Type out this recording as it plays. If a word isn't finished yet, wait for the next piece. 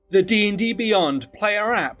The D&D Beyond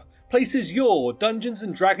player app places your Dungeons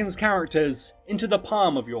 & Dragons characters into the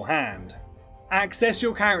palm of your hand. Access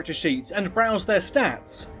your character sheets and browse their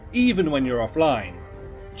stats, even when you're offline.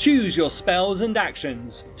 Choose your spells and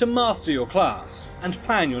actions to master your class and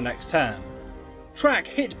plan your next turn. Track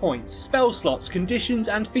hit points, spell slots, conditions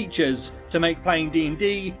and features to make playing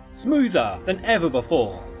D&D smoother than ever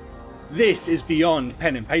before. This is beyond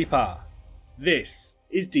pen and paper. This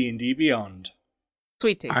is D&D Beyond.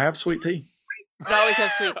 Sweet tea. I have sweet tea. We always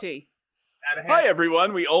have sweet tea. Hi,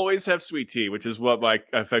 everyone. We always have sweet tea, which is what I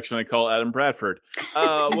affectionately call Adam Bradford.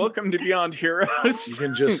 Welcome to Beyond Heroes. You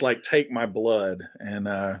can just take my blood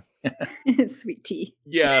and sweet tea.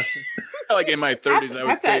 Yeah. Like in my 30s, I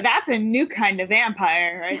would say. That's a new kind of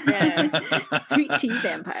vampire right there. Sweet tea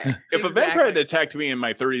vampire. If a vampire had attacked me in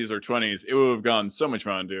my 30s or 20s, it would have gone so much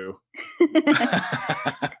Mountain Dew.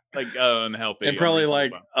 Unhealthy. And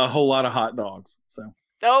probably a whole lot of hot dogs. So.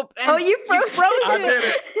 Oh, you froze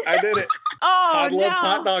it. I did it. Oh, Todd loves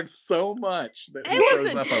hot dogs so much that he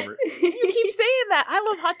froze up over it. You keep saying that. I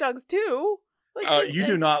love hot dogs too. You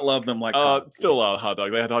do not love them like Todd. Still a lot of hot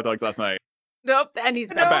dogs. They had hot dogs last night. Nope, and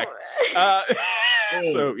he's back.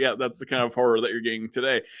 So, yeah, that's the kind of horror that you're getting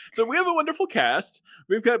today. So we have a wonderful cast.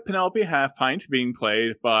 We've got Penelope Halfpint being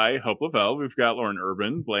played by Hope Lavelle. We've got Lauren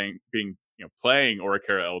Urban playing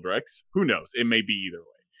Orikara Eldrex. Who knows? It may be either way.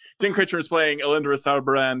 Jen Critcher is playing Elendra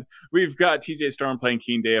Sauerbrand. We've got TJ Storm playing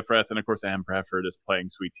Keen Deafreth, and of course Anne Bradford is playing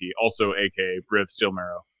Sweet Tea, also aka Briv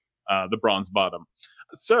Steelmarrow, the Bronze Bottom.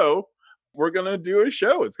 So we're gonna do a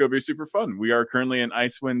show. It's gonna be super fun. We are currently in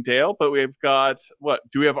Icewind Dale, but we've got what?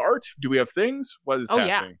 Do we have art? Do we have things? What is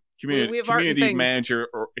happening? Yeah. We have art and community things. manager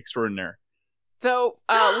or extraordinaire. So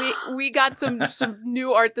we got some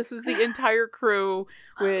new art. This is the entire crew,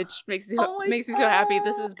 which makes me so happy.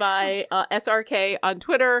 This is by SRK on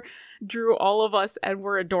Twitter. Drew all of us, and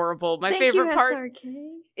we're adorable. My favorite part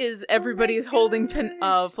is everybody is holding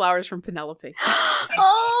flowers from Penelope.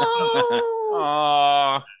 Oh,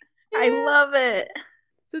 I love it.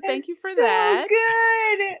 So thank you for that.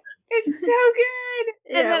 Good. It's so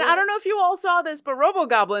good. And then I don't know if you all saw this, but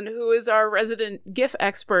RoboGoblin, who is our resident GIF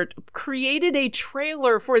expert, created a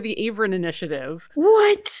trailer for the Averin Initiative.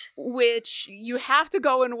 What? Which you have to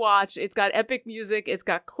go and watch. It's got epic music. It's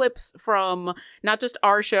got clips from not just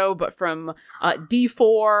our show, but from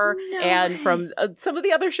D4 and from some of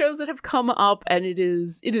the other shows that have come up. And it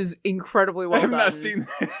is incredibly well done. I have not seen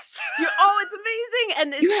this. It's amazing.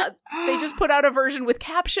 And they just put out a vertion with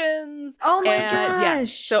captions. Oh my gosh.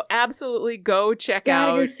 Yes. So absolutely go check out.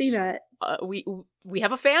 Gotta go see that. We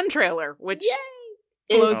have a fan trailer, which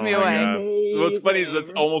blows me away. God. What's funny is that's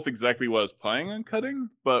almost exactly what I was planning on cutting,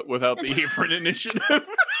 but without the Averin Initiative.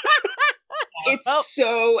 It's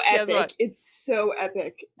so epic. It's so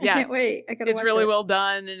epic. I can't wait. I gotta It's watch really it. well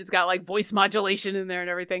done, and it's got voice modulation in there and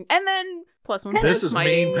everything. And then plus one. This is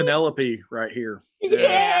mean Penelope right here.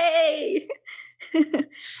 Yay!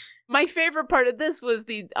 My favorite part of this was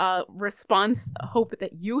the response, Hope,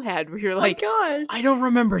 that you had, where you're like, oh gosh. I don't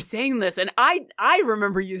remember saying this. And I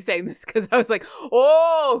remember you saying this because I was like,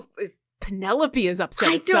 oh, Penelope is upset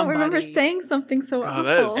I at don't somebody. remember saying something so awful.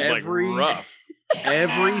 That is rough.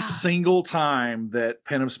 Every single time that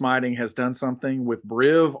Pen of Smiting has done something with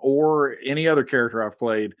Briv or any other character I've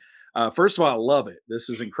played, first of all, I love it. This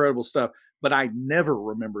is incredible stuff. But I never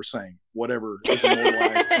remember saying whatever is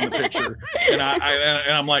immortalized in the picture. And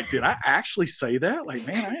I'm like, did I actually say that? Like,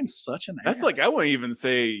 man, I am such an ass. That's I wouldn't even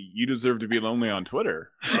say you deserve to be lonely on Twitter.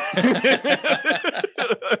 And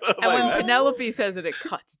when Penelope says it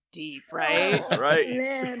cuts deep, right? Right.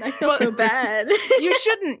 Man, I feel so bad. You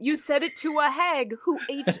shouldn't. You said it to a hag who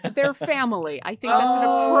ate their family. I think that's an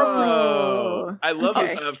appropriate. I love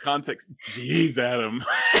this out of context. Jeez, Adam.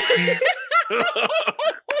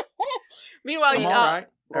 Meanwhile, I'm all right.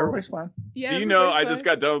 Everybody's fine. Yeah, do you know I just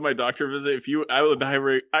got done with my doctor visit? If you, I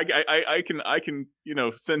can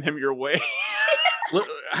send him your way.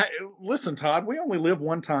 Listen, Todd, we only live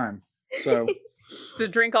one time, so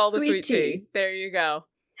drink all the Sweet sweet tea. There you go.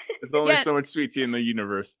 There's only so much sweet tea in the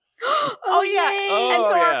universe. Oh yeah. Yay. And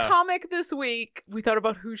so our comic this week, we thought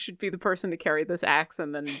about who should be the person to carry this axe,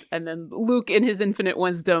 and then Luke, in his infinite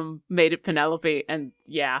wisdom, made it Penelope, and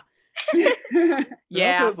yeah.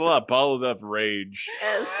 There's a lot of bottled up rage.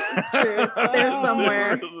 Yes, it's true. It's there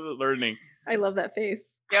somewhere. Learning. I love that face.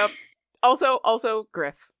 Yep. Also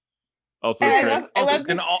Griff. Also, I Griff. love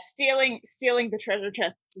the stealing the treasure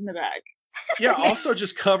chests in the bag. Yeah. Also,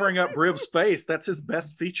 just covering up Briv's face. That's his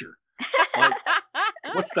best feature.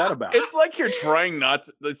 What's that about? It's like you're trying not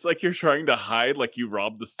to, it's like you're trying to hide like you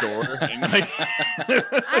robbed the store. And like,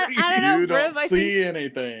 I don't know, You Briv, don't see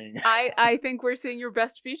anything. I think we're seeing your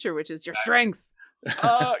best feature, which is your strength. you There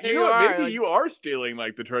know what? you are, Maybe like- you are stealing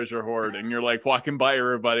like the treasure hoard and you're like walking by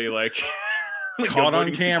everybody like, like Caught on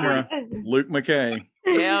avoiding camera. security. Luke McKay.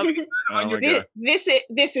 Yep. Oh my god.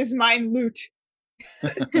 This is mine loot.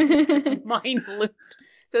 This is mind loot.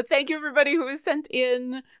 So thank you everybody who has sent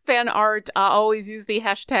in fan art. Always use the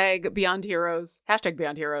hashtag Beyond Heroes,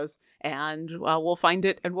 and we'll find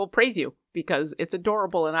it and we'll praise you because it's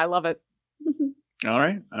adorable and I love it. All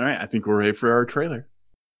right. I think we're ready for our trailer.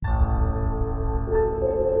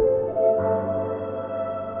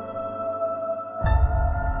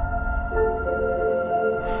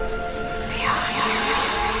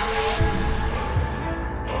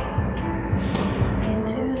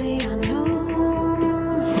 Into the unknown we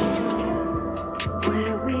go.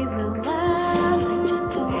 Where we will land, we just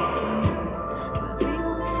don't know. But we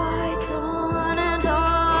will fight on and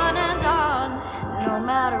on and on. No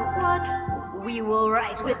matter what, we will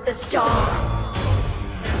rise with the dawn.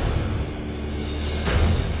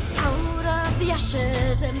 Out of the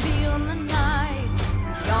ashes and beyond the night,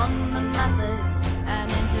 beyond the masses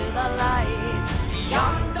and into the light.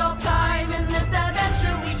 Beyond all time in this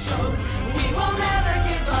adventure we chose, we will never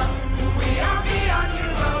give up. We are beyond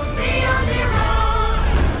heroes, beyond heroes.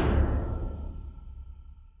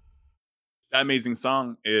 That amazing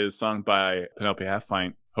song is sung by Penelope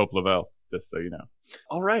Halfpint, Hope Lavelle, just so you know.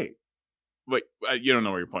 All right. Wait, you don't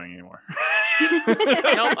know where you're pointing anymore.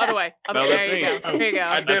 Nope, other way. No, that's there you me. go. There you go.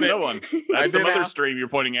 I did That's it. no one. That's some did it. other stream you're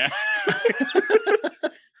pointing at.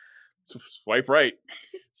 Swipe right.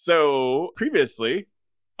 So previously,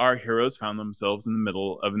 our heroes found themselves in the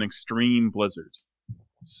middle of an extreme blizzard.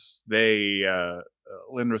 They,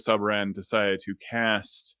 Lindra Sabran decided to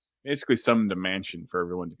cast, basically summoned a mansion for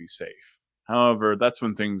everyone to be safe. However, that's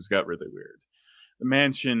when things got really weird. The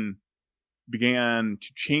mansion began to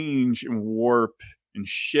change and warp and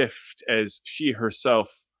shift as she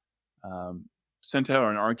herself sent out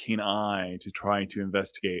an arcane eye to try to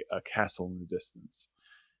investigate a castle in the distance.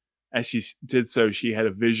 As she did so, she had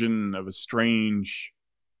a vision of a strange,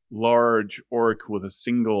 large orc with a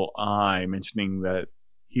single eye, mentioning that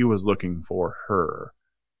he was looking for her.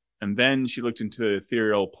 And then she looked into the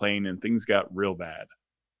ethereal plane and things got real bad.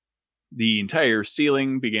 The entire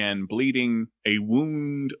ceiling began bleeding. A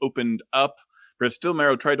wound opened up. Briv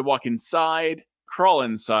Stillmarrow tried to crawl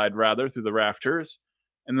inside through the rafters.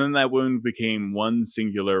 And then that wound became one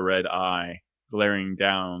singular red eye, glaring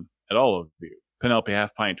down at all of you. Penelope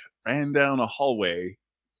Halfpint ran down a hallway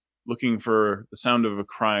looking for the sound of a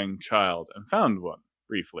crying child and found one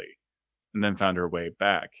briefly, and then found her way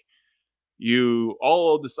back. You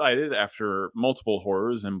all decided, after multiple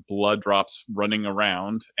horrors and blood drops running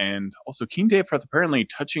around, and also King Daeproth apparently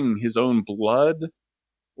touching his own blood,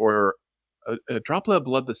 or a droplet of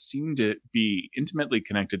blood that seemed to be intimately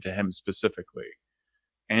connected to him specifically,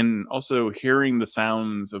 and also hearing the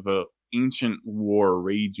sounds of an ancient war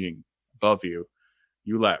raging above you,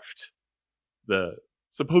 you left the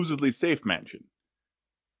supposedly safe mansion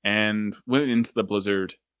and went into the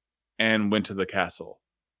blizzard and went to the castle,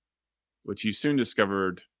 which you soon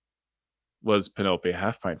discovered was Penelope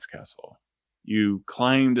Halfpint's castle. You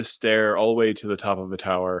climbed a stair all the way to the top of a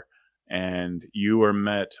tower, and you were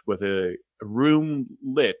met with a room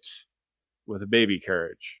lit with a baby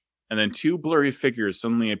carriage. And then two blurry figures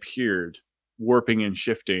suddenly appeared, warping and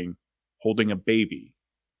shifting, holding a baby,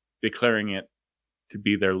 declaring it to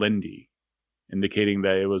be their Lindy, indicating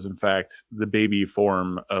that it was in fact the baby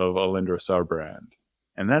form of Alindra Sarbrand.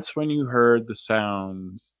 And that's when you heard the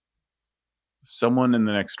sounds of someone in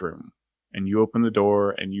the next room. And you opened the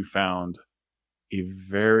door and you found a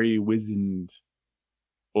very wizened,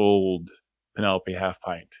 old Penelope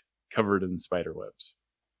Halfpint covered in spider webs.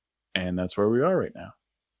 And that's where we are right now.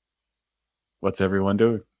 What's everyone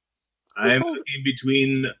doing? I'm in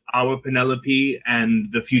between our Penelope and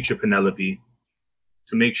the future Penelope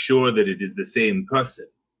to make sure that it is the same person.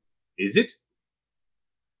 Is it?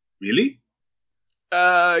 Really?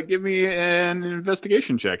 Give me an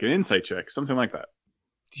investigation check, an insight check, something like that.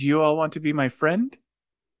 Do you all want to be my friend?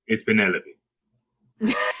 It's Penelope.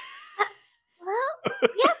 Hello?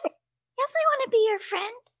 Yes. Yes, I want to be your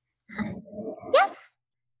friend. Yes.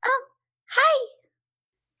 Hi.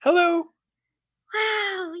 Hello.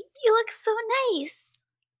 Wow, you look so nice.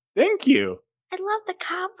 Thank you. I love the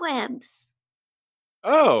cobwebs.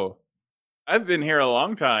 Oh, I've been here a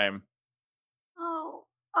long time. Oh,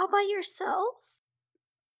 all by yourself?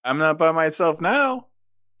 I'm not by myself now.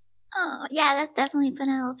 Oh, yeah, that's definitely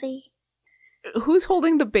Penelope. Who's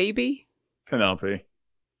holding the baby? Penelope.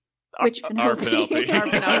 Which Our Penelope? Penelope. Our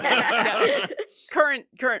Penelope. Yeah. Current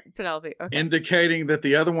Penelope. Okay. Indicating that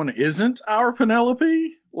the other one isn't our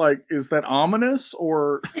Penelope? Like, is that ominous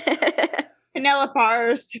or?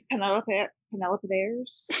 Penelopars to Penelope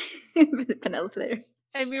theirs. Penelope there.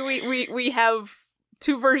 I mean, we have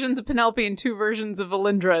two versions of Penelope and two versions of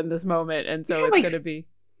Alindra in this moment, and so Yeah, it's like- going to be.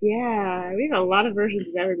 Yeah, we have a lot of versions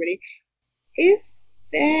of everybody. Is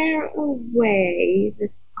there a way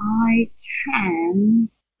that I can?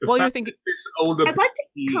 The Well, you're fact thinking. that this older I'd like to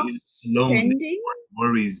He cast is alone. sending.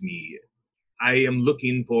 worries me. I am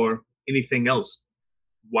looking for anything else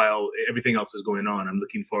while everything else is going on. I'm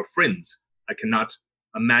looking for friends. I cannot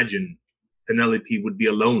imagine Penelope would be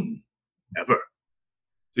alone ever.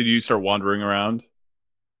 Did you start wandering around?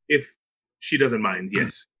 If she doesn't mind,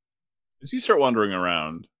 yes. As you start wandering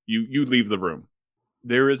around, you leave the room.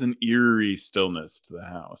 There is an eerie stillness to the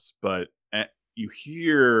house, but you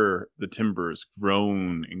hear the timbers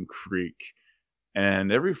groan and creak,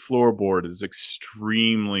 and every floorboard is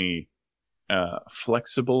extremely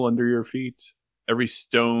flexible under your feet. Every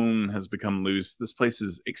stone has become loose. This place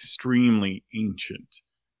is extremely ancient,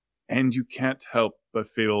 and you can't help but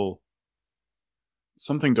feel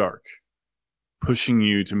something dark pushing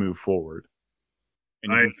you to move forward.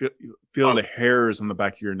 And you can feel the hairs on the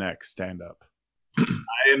back of your neck stand up. I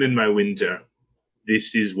am in my winter.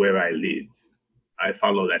 This is where I live. I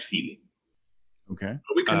follow that feeling. Okay. Are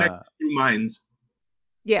we connected through minds?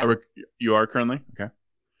 Yeah. You are currently? Okay.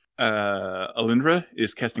 Alindra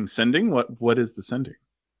is casting Sending. What is the Sending?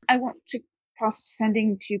 I want to cast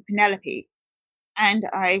sending to Penelope, and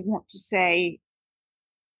I want to say,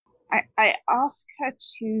 I ask her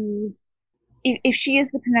to, if she is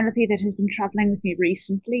the Penelope that has been traveling with me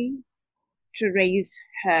recently, to raise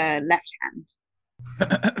her left hand.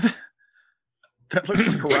 That looks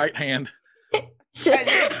like a right hand. I'm going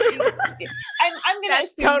to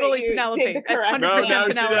That's assume totally that you Penelope. did the That's correct 100% thing.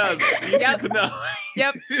 Penelope. she does. You Yep. see Penelope.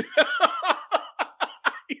 Yep.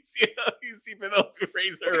 you see Penelope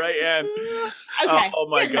raise her right hand. Okay. Oh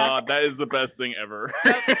my good enough. god, that is the best thing ever.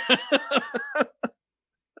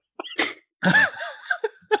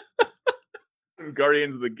 Some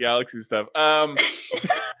Guardians of the Galaxy stuff. All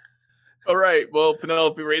right. Well,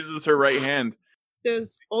 Penelope raises her right hand.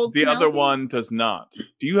 Does old The other Penelope- one does not.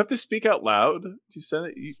 Do you have to speak out loud to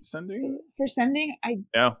sending? For sending, I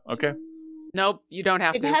Yeah. Okay. Nope, you don't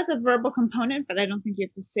have it to. has a verbal component, but I don't think you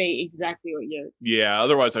have to say exactly what you're. Yeah.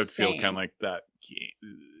 Otherwise, I'd feel Same. kind of like that. For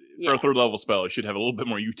Yeah. a third level spell, it should have a little bit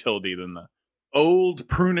more utility than the. Old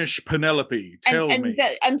prunish Penelope, tell me.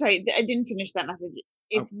 I'm sorry, I didn't finish that message.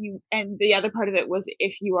 If you and the other part of it was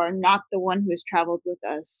if you are not the one who has traveled with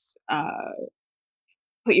us,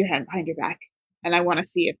 put your hand behind your back, and I want to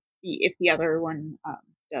see if the other one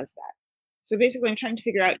does that. So basically, I'm trying to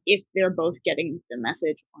figure out if they're both getting the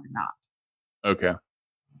message or not, Okay.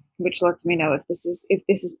 which lets me know if this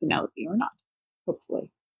is Penelope or not.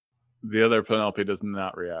 Hopefully, The other Penelope does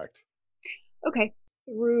not react. okay.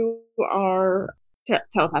 Through our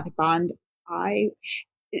telepathic bond,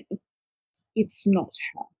 it's not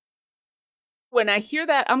her. When I hear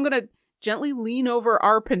that, I'm going to gently lean over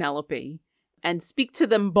our Penelope and speak to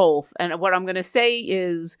them both. And what I'm going to say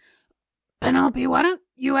is, Penelope, why don't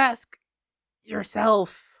you ask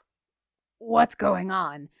yourself what's going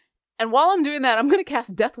on? And while I'm doing that, I'm going to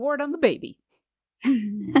cast Death Ward on the baby.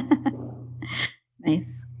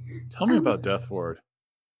 Nice. Tell me about Death Ward.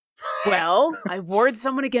 Well, I ward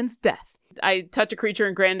someone against death. I touch a creature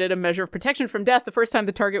and grant it a measure of protection from death. The first time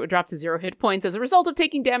the target would drop to 0 hit points. As a result of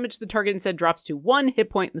taking damage, the target instead drops to 1 hit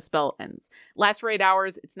point and the spell ends. Lasts for 8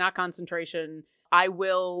 hours. It's not concentration.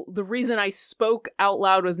 The reason I spoke out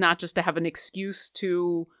loud was not just to have an excuse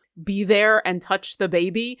to be there and touch the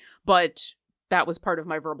baby, but that was part of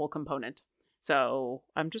my verbal component. So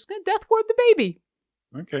I'm just going to Death Ward the baby.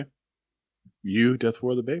 Okay. You Death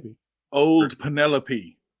Ward the baby. Old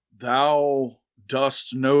Penelope, thou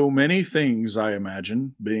dost know many things, I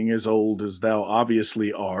imagine, being as old as thou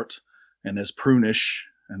obviously art, and as prunish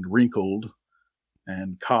and wrinkled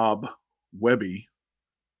and cob-webby.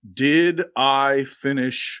 Did I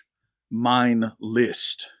finish mine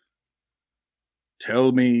list?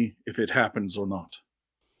 Tell me if it happens or not.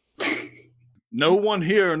 No one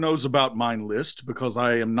here knows about mine list because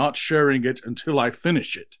I am not sharing it until I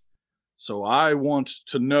finish it. So I want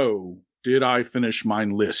to know, did I finish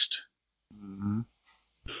mine list? Mm-hmm.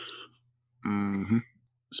 Mm-hmm.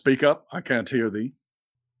 Speak up, I can't hear thee.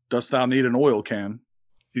 Dost thou need an oil can?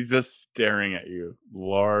 He's just staring at you.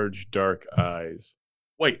 Large, dark eyes.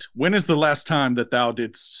 Wait, when is the last time that thou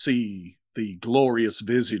didst see the glorious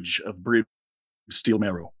visage of Brib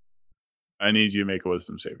Steelmarrow? I need you to make a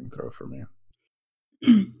wisdom saving throw for me.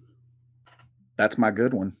 That's my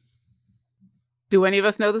good one. Do any of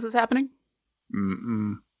us know this is happening?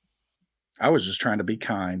 Mm-mm. I was just trying to be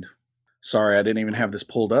kind. Sorry, I didn't even have this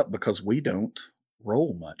pulled up because we don't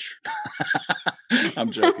roll much. I'm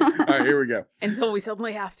joking. All right, here we go. Until we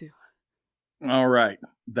suddenly have to. All right.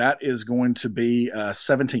 That is going to be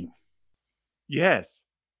 17. Yes.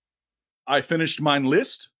 I finished mine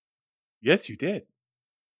list. Yes, you did.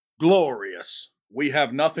 Glorious. We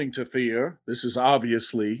have nothing to fear. This is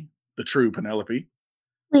obviously the true Penelope.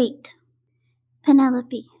 Wait,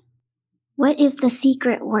 Penelope, what is the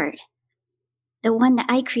secret word? The one that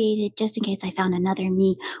I created just in case I found another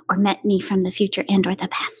me or met me from the future and or the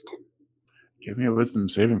past. Give me a wisdom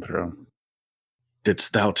saving throw.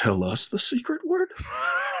 Didst thou tell us the secret word?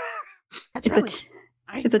 That's It's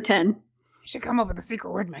really... a 10. I should come up with a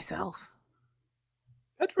secret word myself.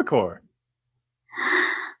 Petrichor.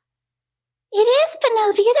 It is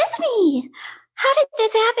Penelope, it is me! How did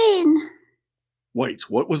this happen? Wait,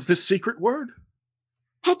 what was this secret word?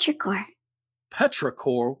 Petrichor.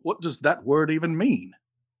 Petrichor? What does that word even mean?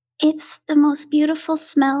 It's the most beautiful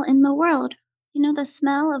smell in the world. You know the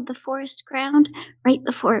smell of the forest ground right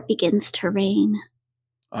before it begins to rain.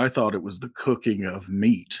 I thought it was the cooking of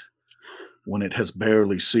meat when it has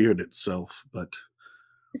barely seared itself, but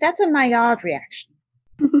That's a Maillard reaction.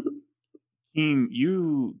 Keen,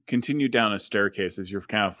 you continue down a staircase as you're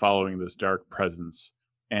kind of following this dark presence,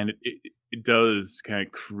 and it does kind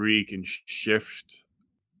of creak and shift.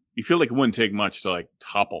 You feel like it wouldn't take much to like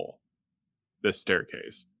topple this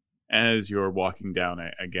staircase as you're walking down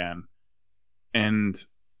it again. And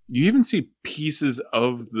you even see pieces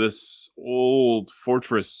of this old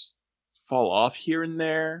fortress fall off here and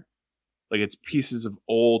there. Like it's pieces of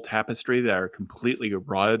old tapestry that are completely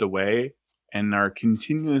rotted away and are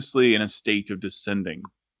continuously in a state of descending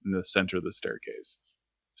in the center of the staircase.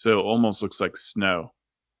 So it almost looks like snow.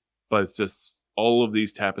 But it's just all of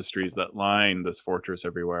these tapestries that line this fortress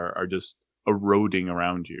everywhere are just eroding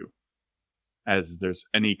around you as there's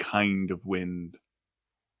any kind of wind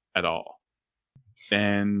at all.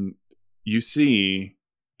 And you see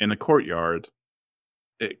in the courtyard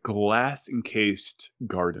a glass encased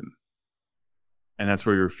garden. And that's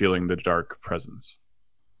where you're feeling the dark presence.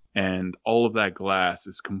 And all of that glass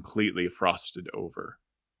is completely frosted over.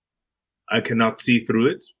 I cannot see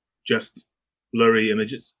through it, just blurry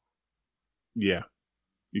images. Yeah,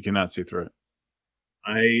 you cannot see through it.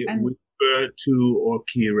 I whisper to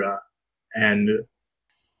Orkira and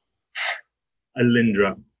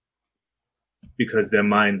Alindra because their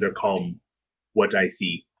minds are calm. What I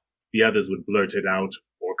see, the others would blurt it out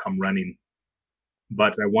or come running.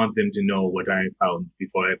 But I want them to know what I found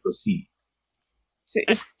before I proceed. So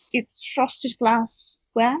it's frosted glass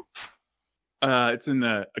where? It's in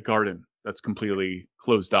a garden that's completely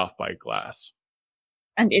closed off by glass.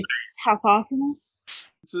 And it's how far from us?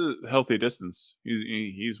 It's a healthy distance.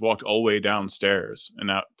 He's walked all the way downstairs and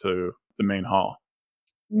out to the main hall.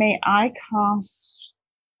 May I cast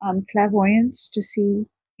clairvoyance to see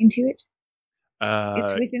into it?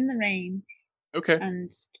 It's within the range, Okay.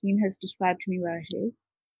 and Keen has described to me where it is.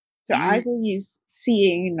 So I will use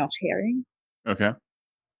seeing, not hearing. Okay.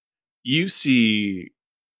 You see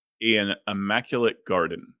an immaculate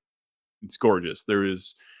garden. It's gorgeous. There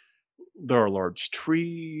are large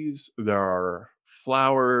trees, there are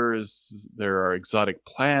flowers, there are exotic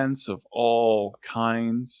plants of all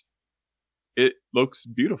kinds. It looks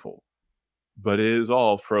beautiful, but it is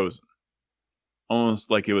all frozen.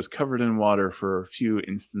 Almost like it was covered in water for a few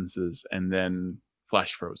instances and then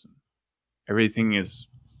flash frozen. Everything it's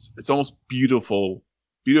almost beautifully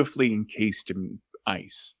encased in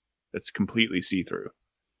ice that's completely see-through.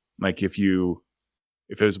 Like if you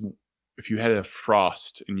had a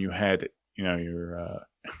frost and you had, your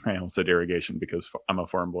I almost said irrigation because I'm a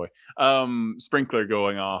farm boy. Sprinkler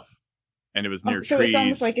going off and it was near so trees. it's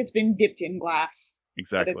almost like it's been dipped in glass.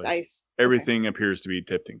 Exactly. But it's ice. Everything appears to be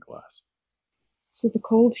dipped in glass. So the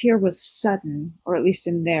cold here was sudden, or at least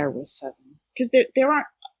in there was sudden. Because there are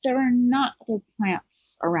not other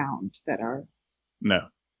plants around that are No.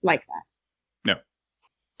 like that. No.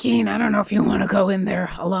 Keen, I don't know if you want to go in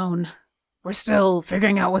there alone. We're still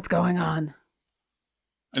figuring out what's going on.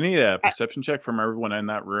 I need a perception check from everyone in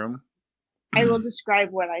that room. I will describe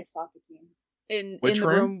what I saw to Keen. In Which the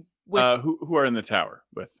room? room with Who are in the tower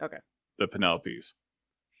with Okay. the Penelopes?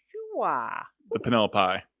 Shua. The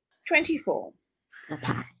Penelope. 24.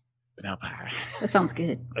 Penelope. That sounds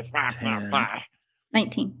good. That's my Penelope.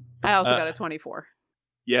 19. I also got a 24.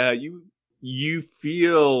 Yeah, you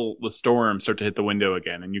feel the storm start to hit the window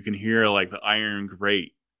again, and you can hear like the iron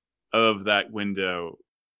grate of that window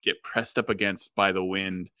get pressed up against by the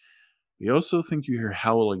wind. We also think you hear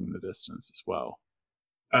howling in the distance as well.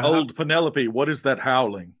 Old Penelope, what is that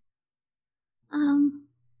howling?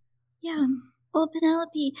 Yeah. Old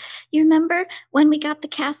Penelope, you remember when we got the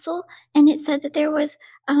castle and it said that there was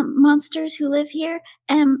monsters who live here?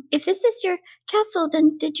 If this is your castle,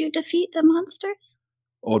 then did you defeat the monsters?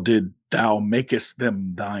 Or did thou makest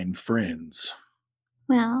them thine friends?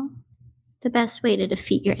 Well, the best way to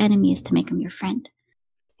defeat your enemy is to make them your friend.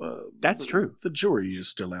 That's true. The jury is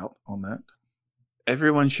still out on that.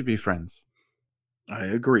 Everyone should be friends. I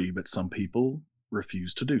agree, but some people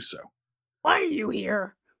refuse to do so. Why are you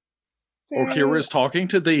here? Orkira is talking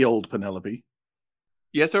to thee, old Penelope.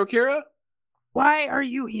 Yes, Orkira? Why are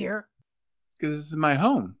you here? Because this is my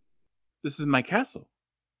home. This is my castle.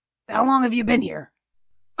 How long have you been here?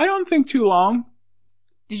 I don't think too long.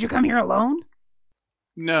 Did you come here alone?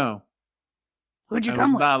 No. Who'd you I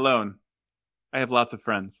come was with? not alone. I have lots of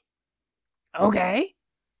friends. Okay.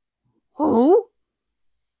 Who?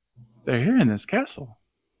 They're here in this castle.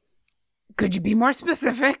 Could you be more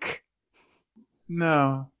specific?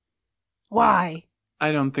 No. Why?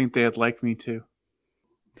 I don't think they'd like me to.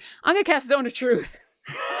 I'm gonna cast Zone of Truth.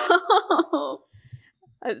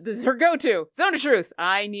 This is her go-to. Zone of Truth.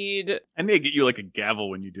 I need to get you like a gavel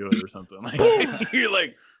when you do it or something. Like, you're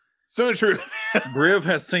like, so true. Briv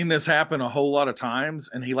has seen this happen a whole lot of times,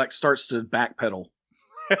 and he like starts to backpedal.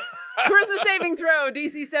 Charisma saving throw,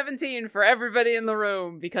 DC 17 for everybody in the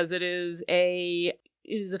room, because it is a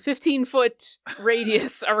 15-foot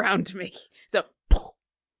radius around me. So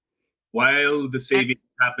While the saving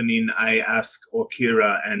is happening, I ask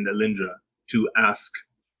Orkira and Alindra to ask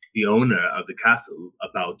the owner of the castle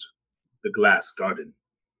about the glass garden.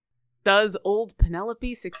 does old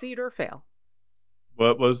Penelope succeed or fail?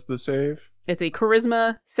 What was the save? It's a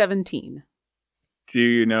Charisma 17. Do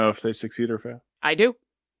you know if they succeed or fail? I do.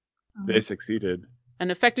 They succeeded. An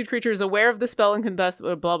affected creature is aware of the spell and can thus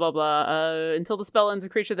blah blah blah. Until the spell ends, a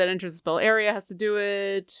creature that enters the spell area has to do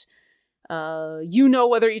it. You know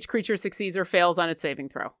whether each creature succeeds or fails on its saving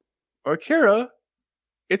throw. Orkira,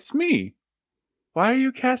 it's me. Why are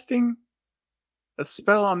you casting a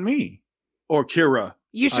spell on me? Orkira,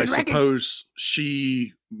 You should I suppose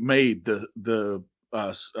she made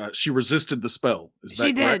she resisted the spell. Is that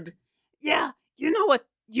she correct? did. Yeah. You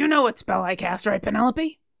know what spell I cast, right,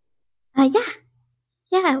 Penelope?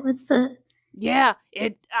 Yeah, it was the... Yeah,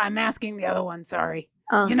 I'm asking the other one, sorry.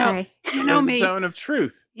 Oh, sorry. You know The me. Zone of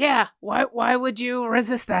Truth. Yeah, why would you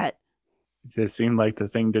resist that? It just seemed like the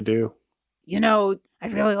thing to do. You know,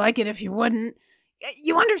 I'd really like it if you wouldn't.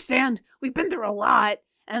 You understand, we've been through a lot,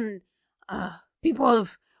 and people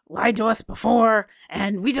have lied to us before,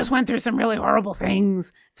 and we just went through some really horrible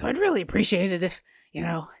things, so I'd really appreciate it if,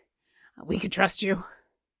 we could trust you.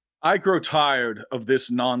 I grow tired of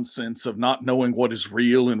this nonsense of not knowing what is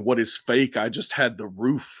real and what is fake. I just had the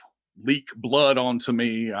roof leak blood onto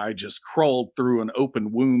me. I just crawled through an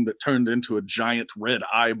open wound that turned into a giant red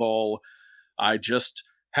eyeball. I just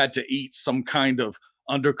had to eat some kind of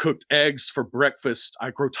undercooked eggs for breakfast.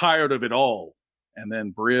 I grow tired of it all. And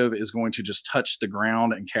then Briv is going to just touch the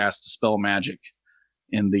ground and cast spell magic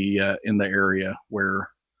in the area where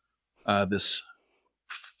this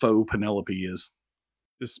faux Penelope is.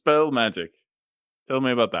 Dispel magic. Tell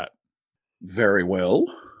me about that. Very well.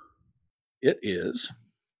 It is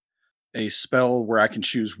a spell where I can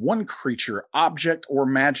choose one creature, object, or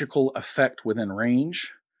magical effect within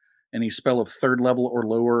range. Any spell of 3rd level or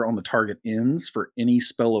lower on the target ends. For any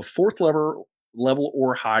spell of 4th level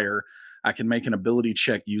or higher, I can make an ability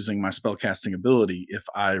check using my spellcasting ability. If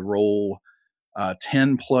I roll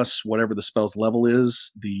 10 plus whatever the spell's level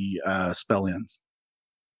is, the spell ends.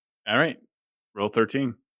 All right. Roll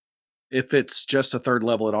 13. If it's just a 3rd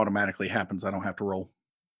level, it automatically happens. I don't have to roll.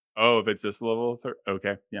 Oh, if it's this level?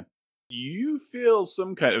 Okay. Yeah. You feel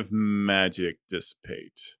some kind of magic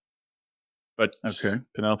dissipate. But okay.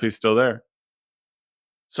 Penelope's still there.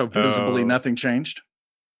 So visibly nothing changed?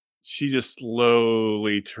 She just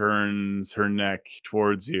slowly turns her neck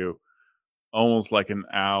towards you, almost like an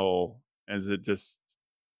owl, as it just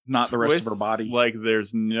not the rest of her body. Like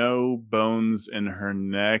there's no bones in her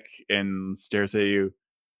neck, and stares at you.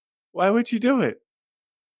 Why would you do it?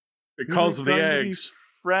 Because of the eggs.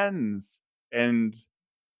 Friends. And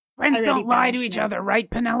friends don't lie to each other, right,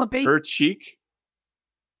 Penelope? Her cheek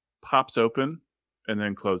pops open and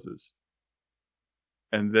then closes.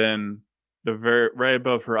 And then the right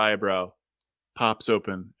above her eyebrow pops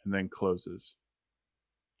open and then closes.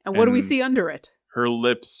 And what do we see under it? Her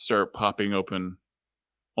lips start popping open,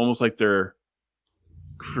 almost like they're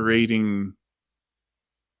creating,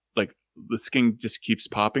 like the skin just keeps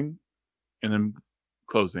popping and then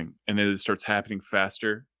closing, and it starts happening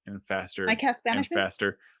faster and faster I cast and banishment.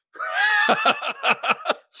 faster.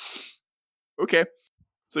 Okay.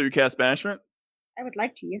 So you cast banishment? I would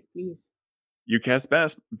like to. Yes, please. You cast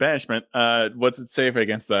banishment. What's it save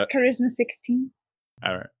against that? Charisma 16.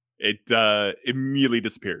 All right. It immediately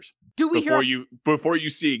disappears. Do we hear? Before you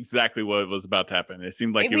see exactly what was about to happen. It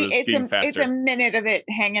seemed like it was It's getting faster. It's a minute of it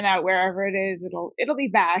hanging out wherever it is. It'll be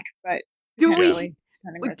back, but Do potentially,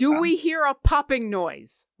 we hear a popping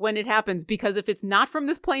noise when it happens? Because if it's not from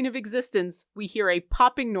this plane of existence, we hear a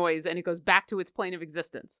popping noise and it goes back to its plane of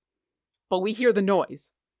existence. But we hear the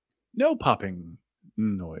noise. No popping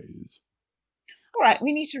noise. All right,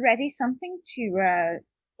 we need to ready something to.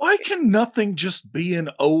 Why can nothing just be an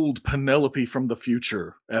old Penelope from the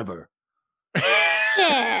future ever?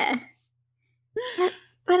 Yeah.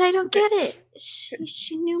 But I don't get it.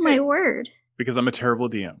 She knew my word. Because I'm a terrible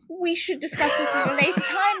DM. We should discuss this at a later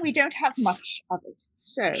time. We don't have much of it,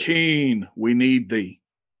 so. Keen, we need thee.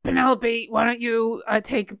 Penelope, why don't you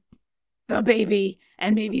take the baby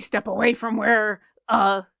and maybe step away from where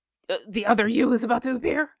the other you is about to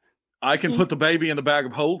appear? I can put the baby in the bag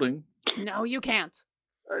of holding. No, you can't.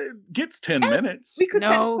 It gets 10 minutes. We could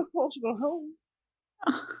set No. up the portable home.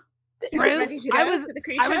 Ruth,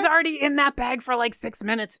 I was already in that bag for like 6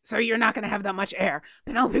 minutes, so you're not going to have that much air.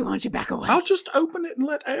 Penelope, why don't you back away? I'll just open it and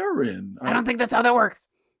let air in. I don't think that's how that works.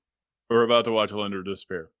 We're about to watch Linder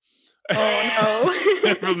disappear. Oh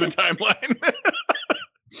no. From the timeline.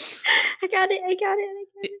 I got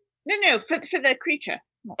it. No, for the creature.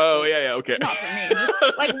 Oh, yeah, okay. Not for me. Just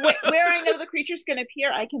like where I know the creature's going to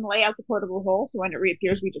appear, I can lay out the portable hole, so when it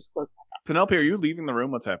reappears, we just close it back Penelope, are you leaving the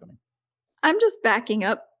room? What's happening? I'm just backing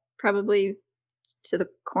up, probably to the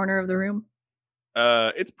corner of the room.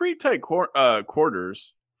 It's pretty tight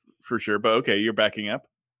quarters, for sure, but okay, you're backing up?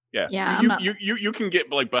 Yeah. Yeah, You can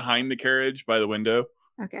get like behind the carriage by the window.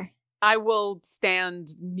 Okay. I will stand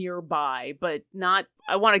nearby, but not.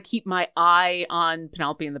 I want to keep my eye on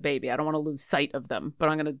Penelope and the baby. I don't want to lose sight of them, but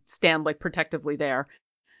I'm going to stand like protectively there.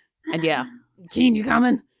 And yeah, Keen, you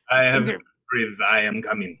coming? I have breathe. I am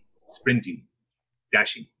coming, sprinting,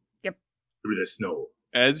 dashing. Yep. Through the snow.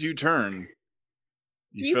 As you turn,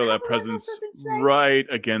 Do you you feel have that a presence weapon today? right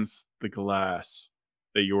against the glass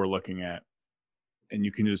that you're looking at. And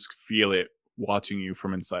you can just feel it watching you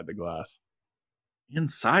from inside the glass.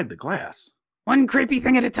 Inside the glass. One creepy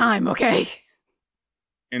thing at a time, okay?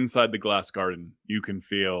 Inside the glass garden, you can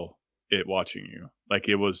feel it watching you. Like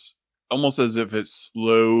it was almost as if it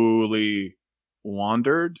slowly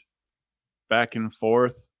wandered back and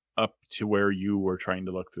forth up to where you were trying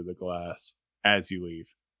to look through the glass as you leave.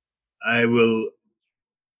 I will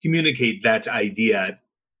communicate that idea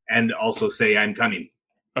and also say I'm coming.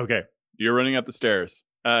 Okay, you're running up the stairs.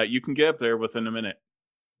 You can get up there within a minute.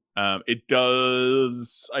 I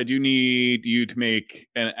do need you to make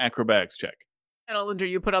an acrobatics check. And Linder,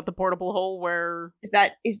 you put out the portable hole where... Is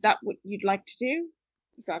that what you'd like to do?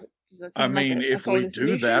 Does that I seem like mean, a if we solid do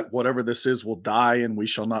solution? that, whatever this is will die and we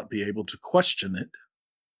shall not be able to question it.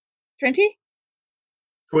 20?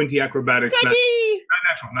 20 acrobatics. 20!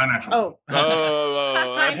 Not natural. Oh.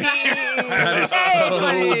 Oh, 19! That is Hey, so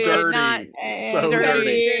 20, dirty. not- So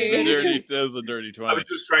dirty. dirty. dirty. That was a dirty 20. I was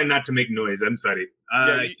just trying not to make noise. I'm sorry.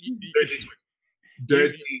 Yeah,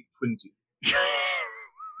 Dirty 20.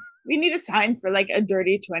 We need a sign for like a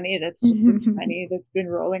dirty 20 that's just a 20 that's been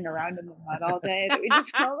rolling around in the mud all day that we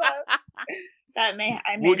just call out. That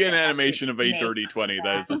We'll get an animation of a make dirty 20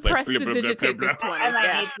 that is just Press like... to digitate this 20. I might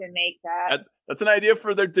Yeah. need to make that. That's an idea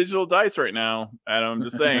for their digital dice right now. And I'm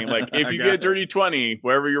just saying, like, if I you got get a it. dirty 20,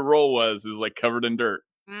 wherever your roll was is like covered in dirt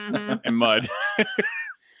Mhm. and mud.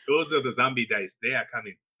 Those are the zombie dice. They are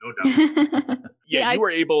coming. No doubt. Yeah, You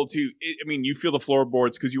were able to, I mean, you feel the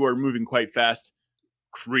floorboards because you are moving quite fast,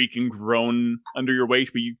 creak and groan under your weight,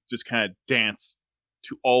 but you just kind of dance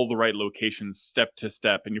to all the right locations, step to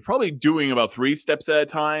step. And you're probably doing about 3 steps at a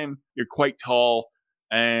time. You're quite tall,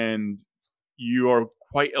 and you are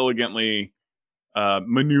quite elegantly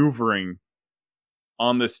maneuvering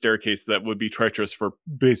on this staircase that would be treacherous for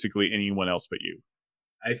basically anyone else but you.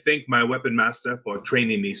 I thank my weapon master for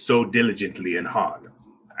training me so diligently and hard.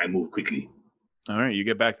 I move quickly. All right, you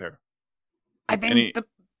get back there. I think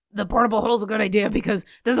the portable hole's a good idea because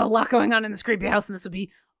there's a lot going on in this creepy house, and this would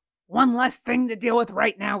be one less thing to deal with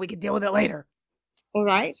right now. We could deal with it later. All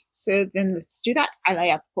right, so then let's do that. I lay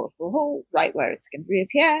out the portable hole right where it's going to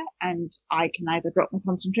reappear, and I can either drop my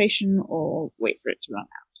concentration or wait for it to run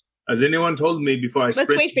out. Has anyone told me before I Let's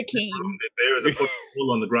sprint wait for into the Keen. room that there is a portable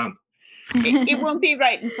hole on the ground? It won't be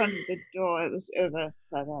right in front of the door. It was over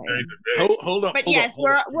further. Very good. Very good. Hold on. But hold yes, on,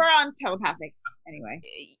 hold on. we're on telepathic anyway.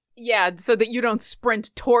 Yeah, so that you don't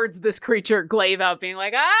sprint towards this creature, glaive out, being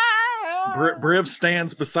like, ah! Briv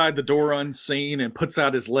stands beside the door unseen and puts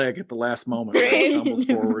out his leg at the last moment. And stumbles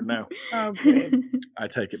forward. No, Okay. I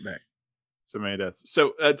take it back. So many deaths.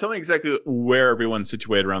 So tell me exactly where everyone's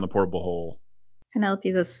situated around the portable hole.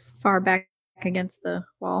 Penelope's as far back against the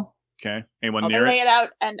wall. Okay. Anyone I near lay it? it out,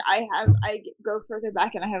 and I go further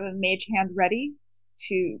back, and I have a mage hand ready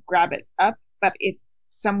to grab it up. But if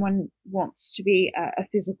someone wants to be a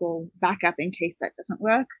physical backup in case that doesn't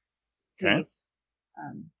work, Okay. please.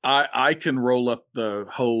 I can roll up the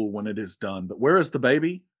hole when it is done. But where is the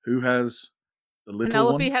baby? Who has the little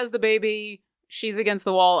Penelope one? has the baby. She's against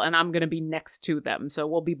the wall, and I'm going to be next to them. So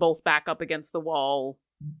we'll be both back up against the wall.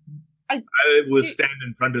 I will stand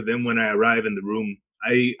in front of them when I arrive in the room.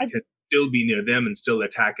 I can still be near them and still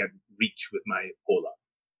attack at reach with my pole up.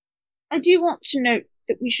 I do want to note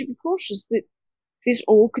that we should be cautious that this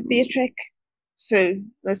all could be a trick. So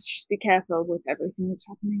let's just be careful with everything that's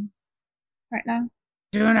happening right now.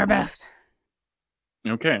 Doing our best.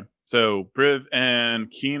 Okay. So Briv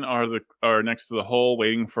and Keen are next to the hole,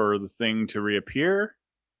 waiting for the thing to reappear.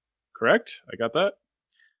 Correct? I got that?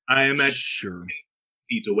 I am at Sure.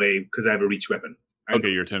 feet away because I have a reach weapon.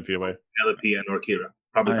 Okay, you're 10 feet away. Penelope and Orkira.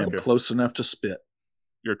 Probably. I am close enough to spit.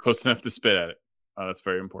 You're close enough to spit at it. Oh, that's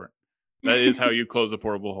very important. That is how you close a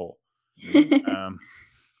portable hole.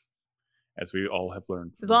 As we all have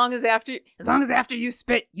learned. As long as after you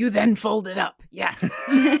spit, you then fold it up. Yes.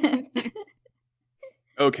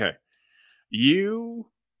 Okay. You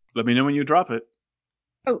let me know when you drop it.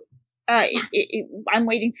 I'm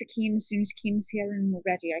waiting for Keen. As soon as Keen's here and we're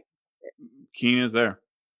ready, Keen is there.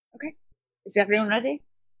 Okay. Is everyone ready?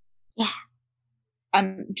 Yeah.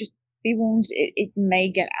 Just be warned, it may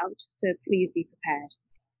get out, so please be prepared.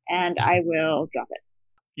 And I will drop it.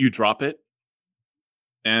 You drop it,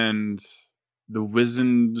 and the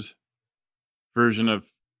wizened version of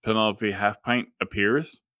Penelope Halfpint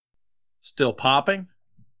appears, Still popping?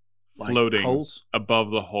 Like floating holes?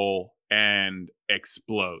 above the hole, and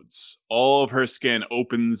explodes. All of her skin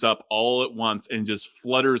opens up all at once and just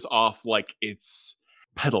flutters off like it's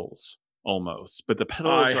petals almost. But the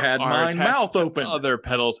petals I had are my attached mouth to open. other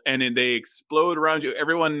petals, and then they explode around you.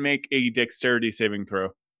 Everyone make a dexterity saving throw.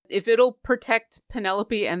 If it'll protect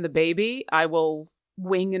Penelope and the baby, I will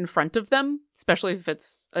wing in front of them, especially if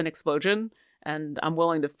it's an explosion, and I'm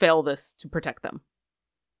willing to fail this to protect them.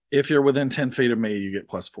 If you're within 10 feet of me, you get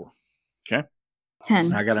 +4.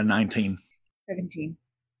 10. I got a 19. 17.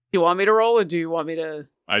 Do you want me to roll, or do you want me to...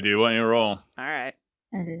 I do want you to roll. All right.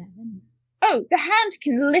 11. Oh, the hand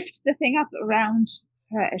can lift the thing up around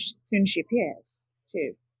her as soon as she appears,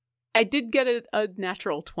 too. I did get a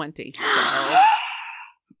natural 20, so...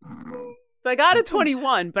 So I got a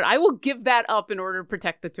 21, but I will give that up in order to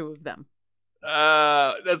protect the two of them.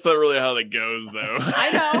 That's not really how that goes, though.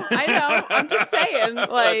 I know. I'm just saying, like...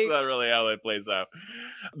 That's not really how that plays out.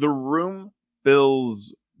 The room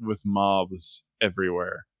fills with moths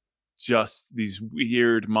everywhere. Just these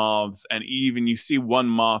weird moths, and even you see one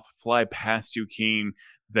moth fly past you, Keen,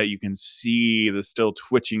 that you can see the still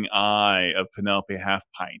twitching eye of Penelope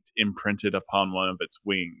Halfpint imprinted upon one of its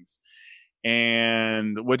wings.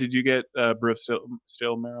 And what did you get, Briv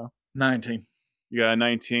Steel Marrow? 19. You got a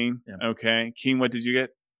 19? Yeah. Okay. Keen, what did you get?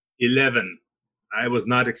 11. I was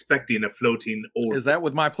not expecting a floating orb. Is that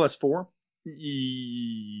with my +4?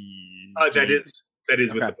 That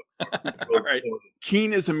is with Okay. the All right.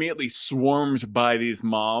 Keen is immediately swarmed by these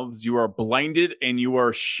moths. You are blinded and you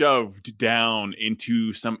are shoved down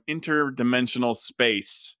into some interdimensional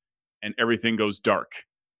space, and everything goes dark.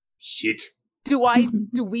 Shit. Do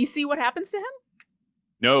we see what happens to him?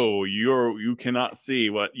 No, you cannot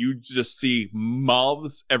see what you just see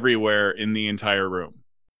moths everywhere in the entire room.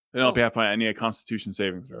 Penelope Halfpint, I need a Constitution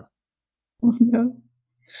saving throw. Oh, no.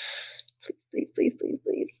 Please.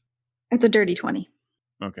 It's a dirty 20.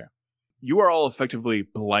 Okay. You are all effectively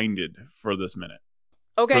blinded for this minute.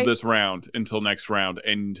 Okay. For this round until next round,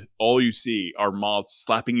 and all you see are moths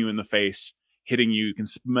slapping you in the face, hitting you. You can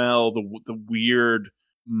smell the weird,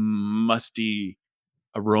 musty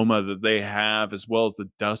aroma that they have, as well as the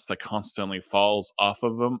dust that constantly falls off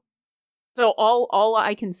of them. So all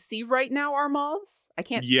I can see right now are moths? I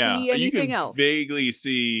can't see anything you can else. vaguely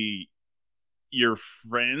see your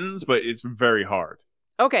friends, but it's very hard.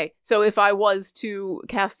 Okay, so if I was to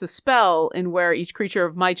cast a spell and where each creature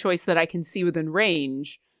of my choice that I can see within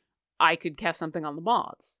range, I could cast something on the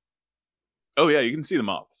moths. Oh yeah, you can see the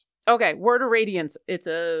moths. Okay, Word of Radiance. It's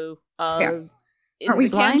a Aren't we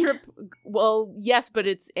blind? Well, yes, but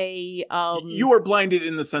it's a You are blinded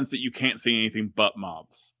in the sense that you can't see anything but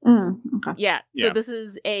moths. Okay. yeah. So Yeah. this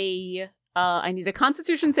is a I need a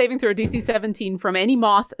Constitution saving throw DC 17 from any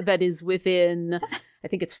moth that is within, I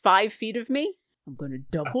think it's 5 feet of me. I'm going to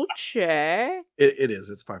double check. It is.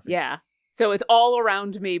 It's 5 feet. Yeah. So it's all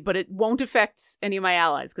around me, but it won't affect any of my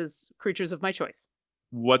allies because creatures of my choice.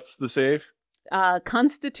 What's the save?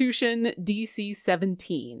 Constitution DC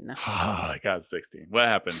 17. Oh, I got 16. What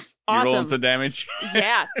happens? Awesome. You rolling some damage?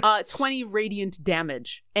 Yeah. 20 radiant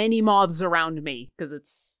damage. Any moths around me because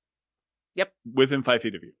it's... Yep. Within 5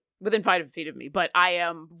 feet of you. Within 5 feet of me, but I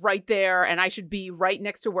am right there, and I should be right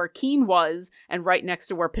next to where Keen was, and right next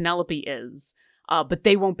to where Penelope is. But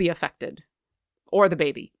they won't be affected, or the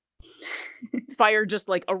baby. Fire just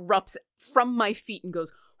like erupts from my feet and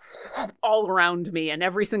goes all around me, and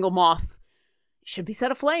every single moth should be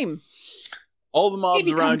set aflame. All the mobs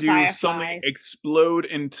They become around you fireflies. suddenly explode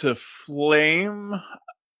into flame,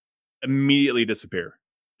 immediately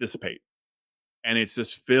dissipate. And it's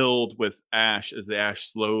just filled with ash as the ash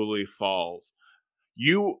slowly falls.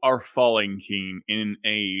 You are falling, Keen, in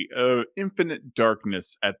a infinite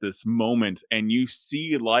darkness at this moment, and you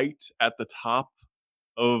see light at the top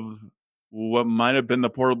of what might have been the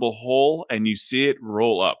portable hole, and you see it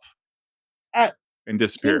roll up and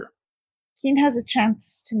disappear. Keen has a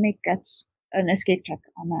chance to make an escape check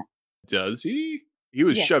on that. Does he? He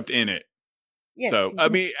was Yes. shoved in it. Yes. So, he I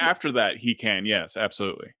can mean, see- after that, he can. Yes,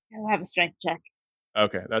 absolutely. he'll have a strength check.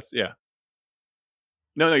 Okay, that's, yeah.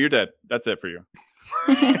 No, you're dead. That's it for you.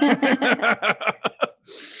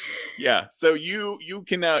 Yeah, so you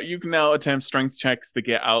can now attempt strength checks to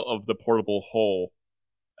get out of the portable hole.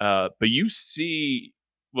 But you see,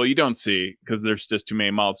 well, you don't see because there's just too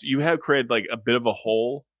many moths. You have created like a bit of a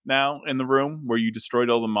hole now in the room where you destroyed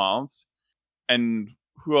all the moths. And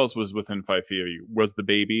who else was within 5 feet of you? Was the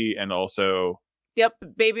baby and also... Yep,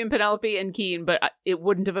 Baby and Penelope and Keen, but it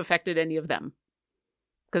wouldn't have affected any of them.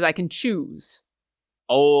 Because I can choose.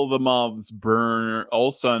 All the moths burn. All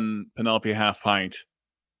of a sudden, Penelope Half Pint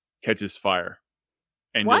catches fire.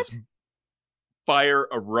 And What? just fire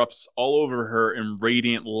erupts all over her in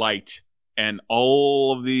radiant light. And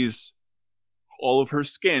all of her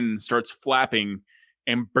skin starts flapping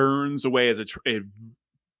and burns away as it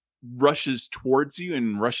rushes towards you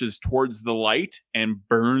and rushes towards the light and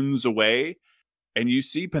burns away. And you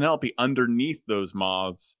see Penelope underneath those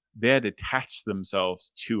moths. They had attached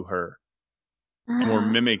themselves to her and were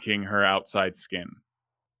mimicking her outside skin.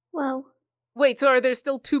 Whoa. Wait, so are there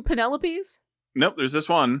still 2 Penelopes? Nope, there's this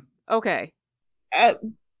one. Okay. So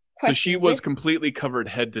Question, she was with- completely covered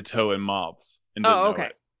head to toe in moths. And didn't Oh, know okay.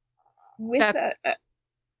 it. With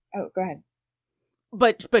oh, go ahead.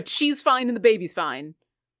 But she's fine and the baby's fine.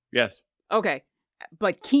 Yes. Okay.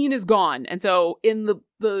 But Keen is gone. And so in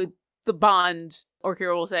the bond,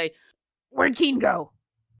 Orkira will say, where'd Keen go?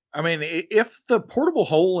 I mean, if the portable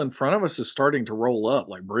hole in front of us is starting to roll up,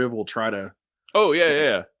 like Briv will try to. Oh,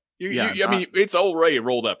 yeah. Yeah, I mean, it's already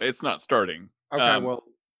rolled up. It's not starting. Okay, well,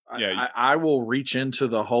 yeah. I will reach into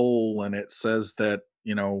the hole, and it says that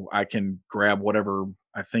I can grab whatever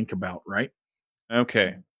I think about. Right?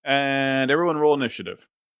 Okay. And everyone roll initiative.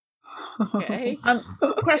 Okay.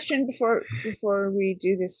 Question before we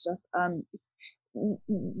do this stuff.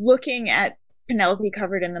 Looking at Penelope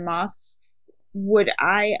covered in the moths, would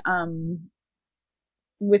I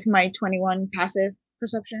with my 21 passive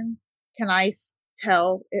perception, can I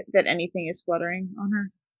tell that anything is fluttering on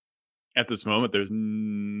her? At this moment, there's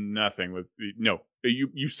nothing with... No.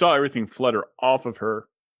 You saw everything flutter off of her.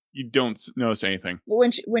 You don't notice anything. But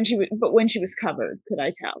when she was covered, could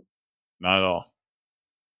I tell? Not at all.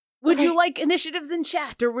 Would you like initiatives in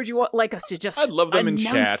chat, or would you like us to just I'd love them in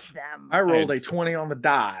announce chat. them? I rolled a I'd- 20 on the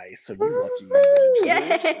die, so you lucky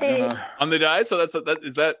individuals. Yay. On the die, so that's a 20 It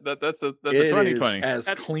is 20. as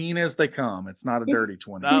That's- clean as they come. It's not a dirty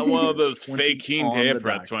 20. Not one of It those is 20 fake Keen on the tape die.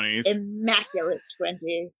 breath 20s. Immaculate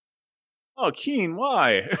 20. Oh, Keen,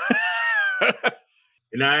 why?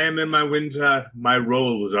 And I am in my winter. My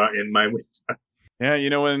rolls are in my winter. Yeah,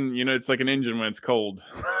 it's like an engine when it's cold.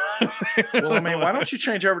 Well, I mean, why don't you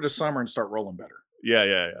change over to summer and start rolling better? Yeah.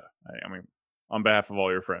 I mean, on behalf of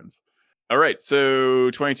all your friends. All right,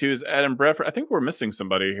 so 22 is Adam Bradford. I think we're missing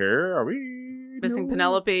somebody here. Are we Missing No.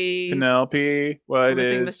 Penelope. Penelope. We're What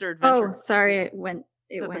missing is? Mr. Adventure. Oh, sorry, it went.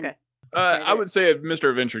 That's okay. I would say Mr.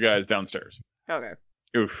 Adventure guy is downstairs. Okay.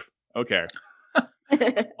 Oof. Okay.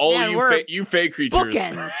 All Man, we're you fake creatures.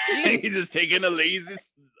 bookends. Jeez. He's just taking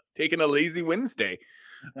a lazy Wednesday.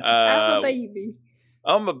 I'm a baby.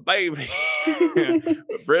 I'm a baby.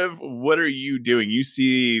 Briv, what are you doing? You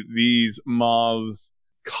see these moths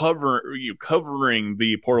covering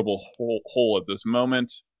the portable hole at this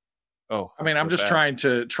moment. Oh, I mean, so I'm just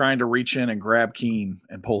bad. trying to reach in and grab Keen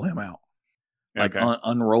and pull him out. Like Okay.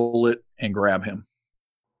 unroll it and grab him.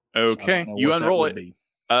 So I Okay. don't know You what that unroll would it.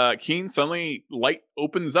 be. Keen, suddenly light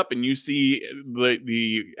opens up and you see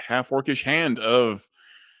the half orcish hand of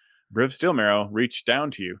Briv Steelmarrow reach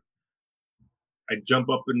down to you. I jump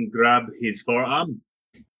up and grab his forearm.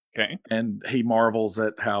 Okay. And he marvels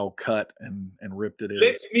at how cut and ripped it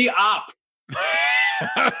Lift is. me up.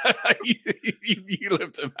 you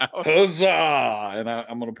lift him out. Huzzah! And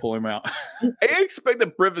I'm going to pull him out. I expect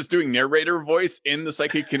that Briv is doing narrator voice in the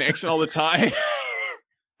psychic connection all the time.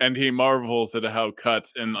 And he marvels at how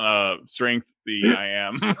cut and strengthy I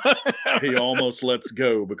am. He almost lets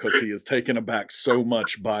go because he is taken aback so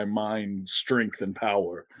much by mind, strength, and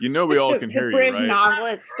power. You know we all can The hear you, brave right?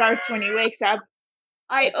 novelist starts when he wakes up.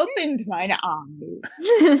 I opened mine arms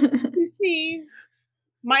to see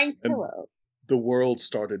mine And- pillow. The world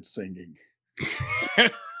started singing.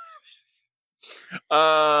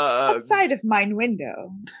 Outside of mine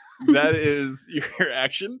window. That is your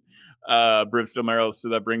action. Briv Steelmarrow, so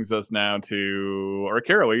that brings us now to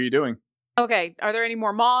Arkara. What are you doing? Okay, are there any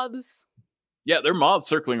more moths? Yeah, there are moths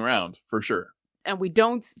circling around for sure. And we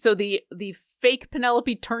don't. So the fake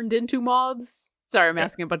Penelope turned into moths. Sorry, I'm Yeah.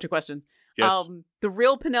 asking a bunch of questions. Yes. The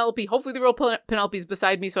real Penelope. Hopefully, the real Penelope is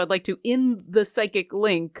beside me. So I'd like to, in the psychic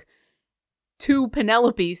link to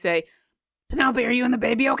Penelope, say, "Penelope, are you and the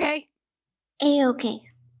baby okay? A-okay.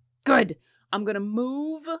 Good. I'm gonna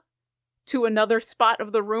move to another spot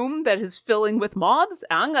of the room that is filling with moths.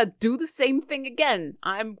 I'm gonna do the same thing again.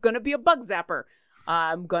 I'm gonna be a bug zapper.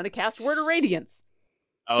 I'm gonna cast Word of Radiance.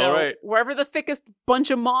 All right. Wherever the thickest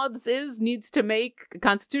bunch of moths is needs to make a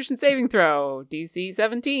Constitution saving throw, DC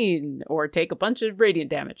 17, or take a bunch of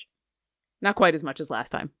radiant damage. Not quite as much as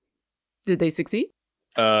last time. Did they succeed?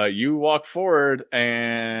 You walk forward,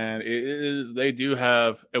 and they do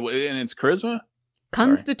have, and it's charisma?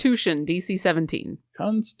 Constitution, DC 17.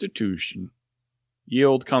 Constitution.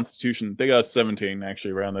 Yield Constitution. They got a 17,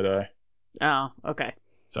 actually, around the die. Oh, okay.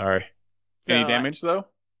 Sorry. So, Any damage, though?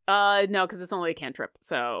 No, because it's only a cantrip.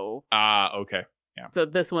 So Okay. So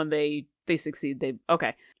this one they succeed.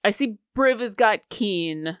 Okay. I see Briv has got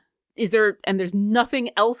Keen. There's nothing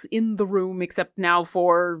else in the room except now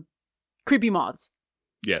for creepy moths.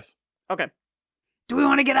 Yes. Okay. Do we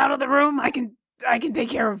want to get out of the room? I can take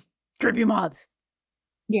care of creepy moths.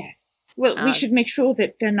 Yes. Well, we should make sure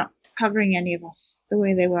that they're not covering any of us the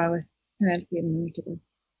way they were with Penelope and Mutable.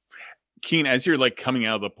 Keen, as you're like coming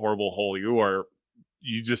out of the portable hole,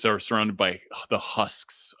 you just are surrounded by the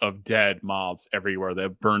husks of dead moths everywhere that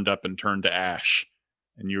have burned up and turned to ash.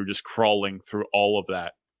 And you're just crawling through all of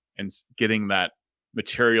that and getting that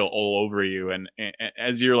material all over you. And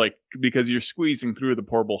as you're like, because you're squeezing through the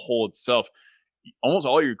portable hole itself, almost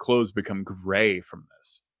all your clothes become gray from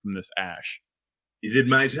this ash. Is it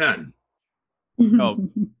my turn? Oh,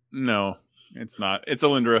 no, it's not. It's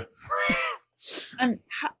Alindra. And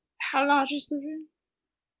how large is the room?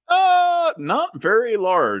 Not very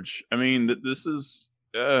large. I mean, this is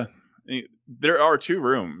there are 2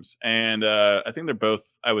 rooms, and I think they're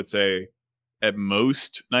both, I would say, at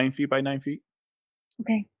most 9 feet by 9 feet.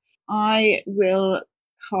 Okay. I will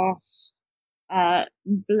cast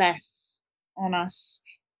Bless on us,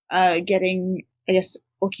 getting, I guess,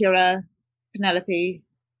 Okira, Penelope,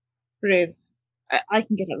 Briv. I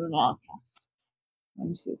can get it with all cast.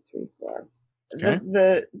 1, 2, 3, 4. Okay.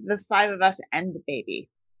 The 5 of us and the baby.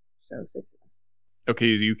 So 6 of us. Okay,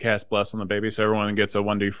 you cast Bless on the baby, so everyone gets a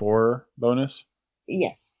 1d4 bonus.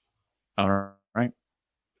 Yes. All right.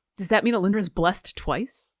 Does that mean Alindra's blessed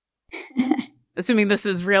twice? Assuming this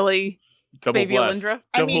is really Double baby blessed. Alindra.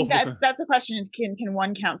 I mean, that's a question. Can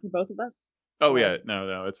one count for both of us? Oh yeah,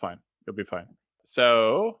 no, it's fine. You'll be fine. So,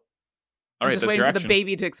 all I'm right, just that's waiting your for action. the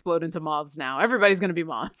baby to explode into moths now. Everybody's going to be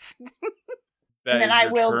moths. That And then is I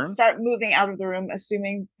your will turn. start moving out of the room,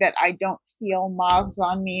 assuming that I don't feel moths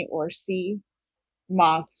on me or see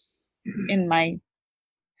moths in my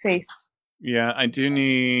face. Yeah, I do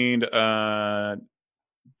need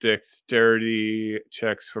dexterity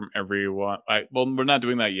checks from everyone. Well, we're not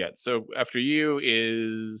doing that yet. So after you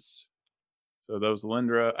is that was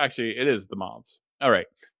Alindra. Actually, it is the moths. All right.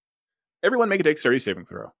 Everyone make a dexterity saving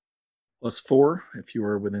throw. +4 if you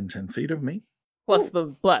are within 10 feet of me. Plus the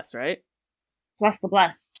bless, right? Plus the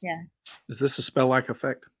blessed, yeah. Is this a spell-like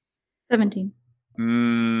effect? 17.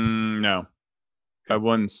 No. I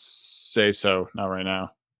wouldn't say so. Not right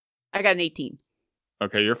now. I got an 18.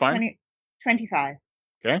 Okay, you're fine. 25.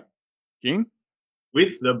 Okay. Keen?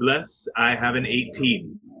 With the bless, I have an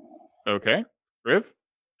 18. Okay. Riv?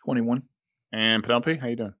 21. And Penelope, how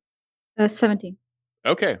you doing? 17.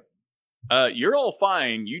 Okay. You're all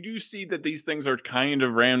fine. You do see that these things are kind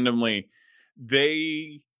of randomly.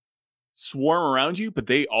 They swarm around you, but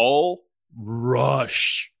they all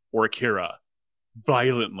rush Orkira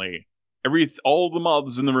violently. All the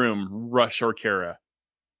moths in the room rush Orkira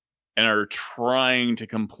and are trying to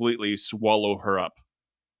completely swallow her up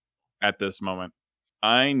at this moment.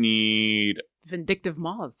 I need... Vindictive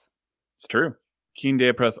moths. It's true. Keen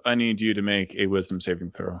Deapreth, I need you to make a wisdom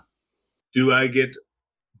saving throw. Do I get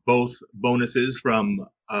both bonuses from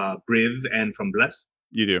Briv and from Bless?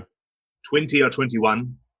 You do. 20 or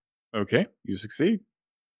 21. Okay, you succeed.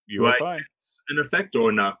 You Do are I fine. sense an effect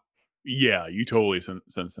or not? Yeah, you totally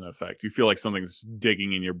sense an effect. You feel like something's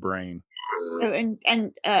digging in your brain. Oh,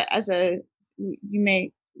 and as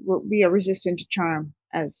we are resistant to charm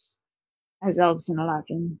as elves in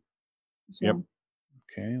Aladdin as well.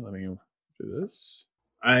 Yep. Okay, let me do this.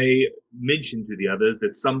 I mentioned to the others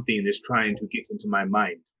that something is trying to get into my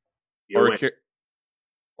mind. Be aware.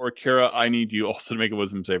 Or Kira, I need you also to make a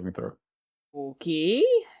wisdom saving throw. Okay.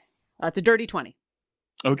 That's a dirty 20.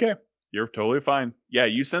 Okay, you're totally fine. Yeah,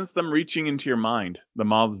 you sense them reaching into your mind, the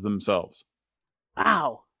moths themselves.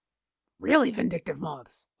 Wow. Really vindictive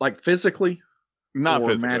moths. Like physically? Not or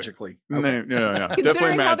physically. magically? No. Definitely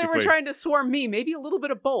Considering how they magically. were trying to swarm me, maybe a little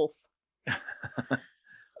bit of both.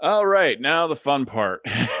 All right, now the fun part.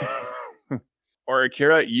 Or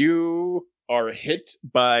Akira, you are hit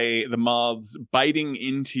by the moths biting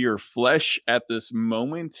into your flesh at this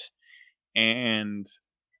moment and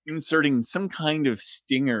inserting some kind of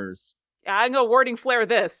stingers. I'm gonna warding flare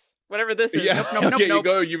this. Whatever this is. Yeah, Nope. you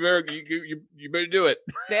go. You better do it.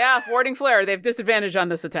 Yeah, warding flare. They have disadvantage on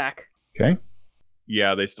this attack. Okay.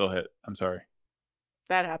 Yeah, they still hit. I'm sorry.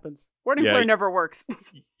 That happens. Warding Yeah. flare never works.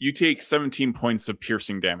 You take 17 points of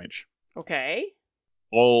piercing damage Okay.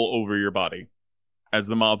 all over your body as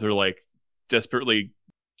the moths are like desperately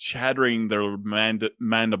chattering their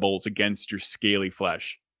mandibles against your scaly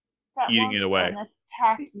flesh. That Eating was it away. An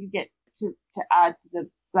attack you get to add to the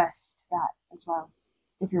bless to that as well,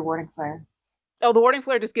 if you're warding flare. Oh, the warding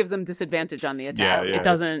flare just gives them disadvantage on the attack. Yeah, It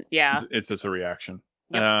doesn't. Yeah. It's just a reaction.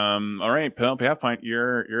 Yep. All right, Penelope Halfpint,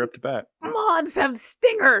 you're up to bat. Moths have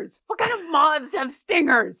stingers. What kind of moths have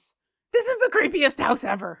stingers? This is the creepiest house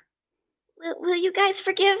ever. Will you guys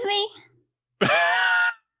forgive me?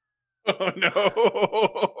 Oh no!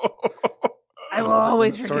 I will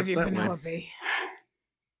always It forgive starts you, that way. Penelope.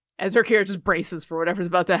 As her character just braces for whatever's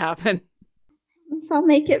about to happen. So I'll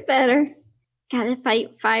make it better. Gotta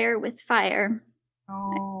fight fire with fire.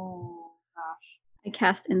 Oh gosh. I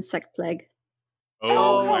cast Insect Plague.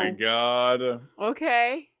 Oh my god!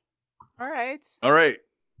 Okay. All right. All right,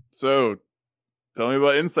 so tell me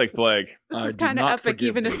about Insect Plague. This I is do kind of not epic, forgive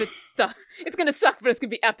even thee. if it's stuck. It's gonna suck, but it's gonna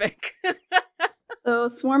be epic. So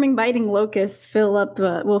swarming biting locusts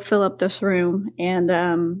will fill up this room,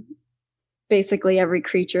 and basically every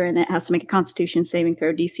creature in it has to make a Constitution saving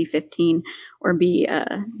throw DC 15 or be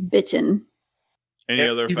bitten. Any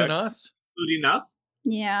other effects? Even us? Including us?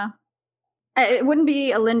 Yeah. It wouldn't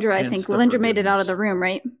be Alindra, I think. Hence the Alindra made it out of forgiveness. the room,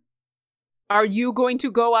 right? Are you going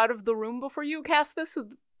to go out of the room before you cast this so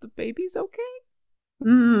the baby's okay?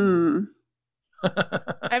 Hmm.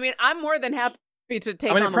 I mean, I'm more than happy to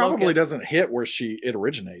take I mean, on it the probably locust. doesn't hit where it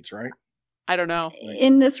originates, right? I don't know.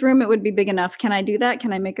 In this room, it would be big enough. Can I do that?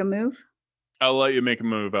 Can I make a move? I'll let you make a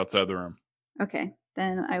move outside the room. Okay,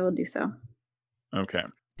 then I will do so. Okay.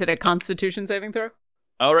 Did a Constitution saving throw?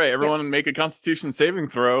 All right, everyone, make a Constitution saving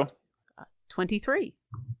throw. 23.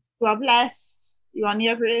 You are blessed. You are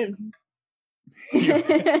near Briv.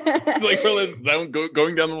 It's like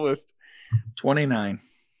going down the list. 29.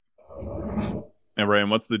 And Ryan,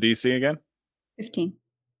 what's the DC again? 15.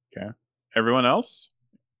 Everyone else?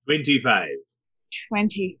 25.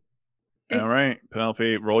 20. All right,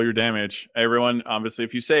 Penelope, roll your damage. Everyone, obviously,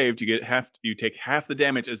 if you saved, you take half the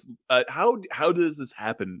damage. As how does this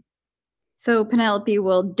happen? So Penelope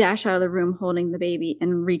will dash out of the room holding the baby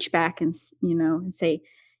and reach back and and say,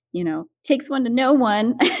 takes one to know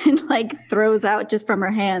one, and like throws out just from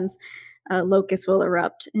her hands. Locust will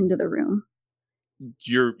erupt into the room.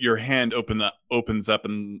 Your hand opens up,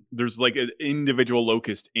 and there's like an individual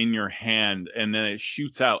locust in your hand, and then it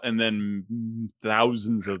shoots out, and then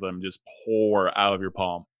thousands of them just pour out of your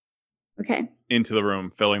palm Okay. into the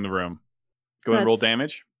room, filling the room. So Go ahead and roll that's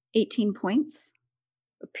damage. 18 points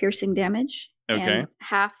of piercing damage. Okay. And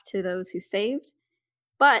half to those who saved.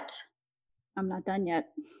 But I'm not done yet.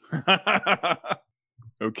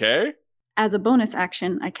 Okay. As a bonus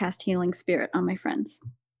action, I cast Healing Spirit on my friends.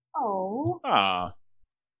 Oh. Ah.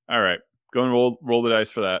 All right. Go and roll the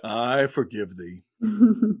dice for that. I forgive thee.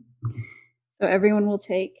 So everyone will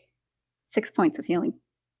take 6 points of healing.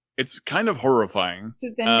 It's kind of horrifying. So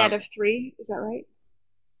it's a net of 3, is that right?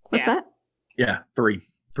 What's Yeah. that? Yeah, 3.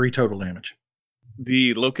 3 total damage.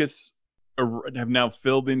 The locusts have now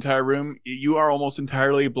filled the entire room. You are almost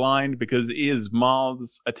entirely blind because it is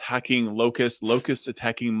moths attacking locusts, locusts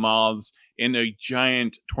attacking moths in a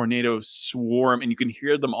giant tornado swarm, and you can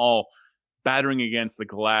hear them all battering against the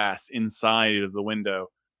glass inside of the window,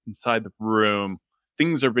 inside the room.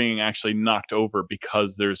 Things are being actually knocked over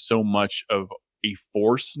because there's so much of a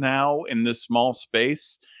force now in this small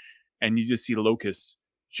space, and you just see locusts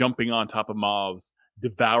jumping on top of moths,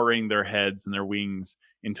 devouring their heads and their wings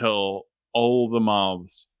until all the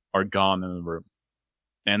moths are gone in the room.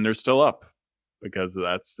 And they're still up because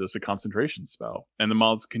that's just a concentration spell. And the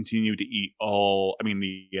moths continue to eat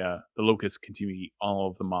the locusts continue to eat all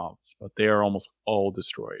of the moths, but they are almost all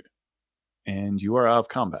destroyed. And you are out of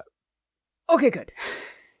combat. Okay, good.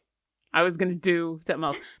 I was going to do something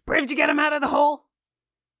else. Brave, did you get him out of the hole?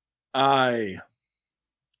 Aye.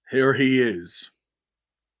 Here he is.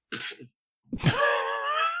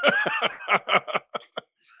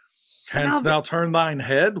 Canst thou turn thine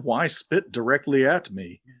head? Why spit directly at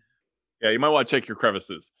me? Yeah, you might want to check your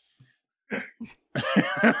crevices.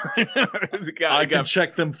 I can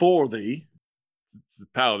check them for thee. It's a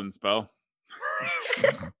paladin spell.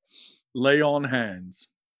 Lay on hands.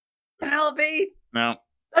 Penelope! No.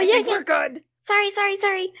 Oh yeah, We're good. Sorry.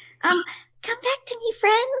 Come back to me,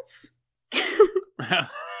 friends.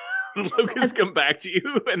 The locusts come back to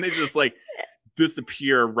you and they just like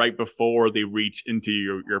disappear right before they reach into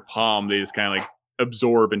your palm. They just kind of like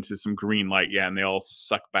absorb into some green light, and they all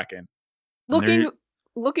suck back in.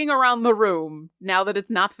 Looking around the room now that it's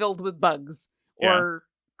not filled with bugs or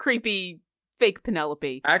creepy fake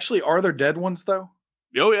Penelope. Actually, are there dead ones though?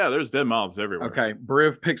 Oh yeah, there's dead moths everywhere. Okay,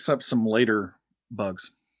 Briv picks up some later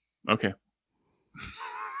bugs. Okay.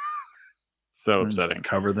 So upsetting.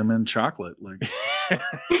 Cover them in chocolate, like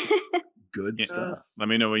good stuff. Let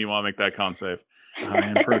me know when you want to make that con save. High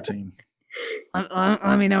in protein.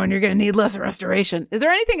 Let me know when you're going to need less restoration. Is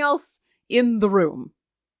there anything else in the room?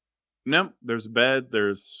 No, there's a bed.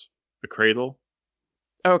 There's a cradle.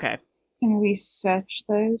 Okay. Can we search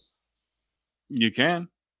those? You can.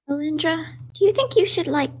 Alindra, do you think you should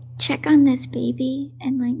check on this baby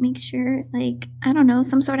and make sure I don't know,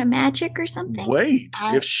 some sort of magic or something? Wait,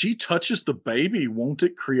 if she touches the baby, won't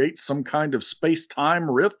it create some kind of space-time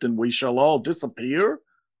rift and we shall all disappear?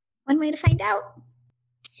 One way to find out.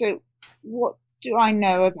 So, what do I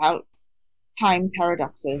know about time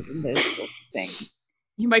paradoxes and those sorts of things?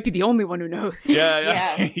 You might be the only one who knows.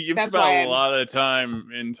 Yeah. You've spent a lot of time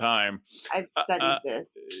in time. I've studied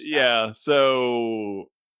this. Yeah, so...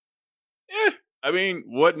 I mean,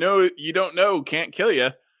 what you don't know can't kill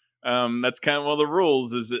you. That's kind of one of the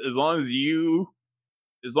rules. Is as long as you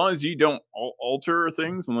don't alter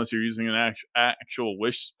things, unless you're using an actual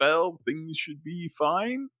wish spell, things should be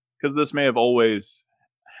fine. Because this may have always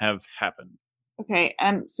have happened. Okay,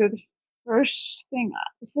 so the first thing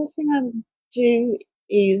I would do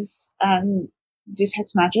is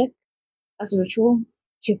detect magic as a ritual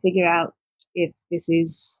to figure out if this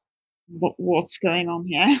is what's going on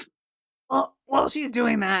here. Well, while she's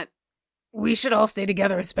doing that, we should all stay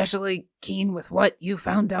together, especially Keen with what you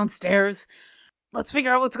found downstairs. Let's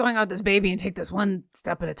figure out what's going on with this baby and take this one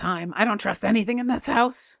step at a time. I don't trust anything in this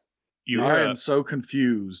house. I am so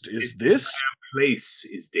confused. Is this place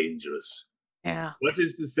is dangerous? Yeah. What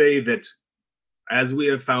is to say that, as we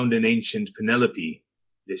have found an ancient Penelope,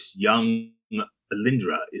 this young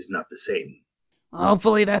Alindra is not the same? Well,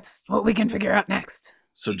 hopefully that's what we can figure out next.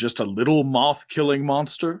 So just a little moth-killing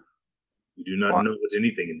monster? We do not know what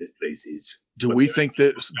anything in this place is. Do we think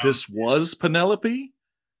that this was Penelope?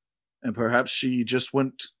 And perhaps she just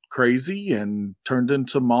went crazy and turned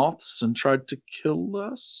into moths and tried to kill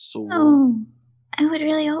us? Or... Oh, I would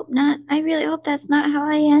really hope not. I really hope that's not how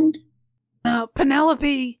I end. Now,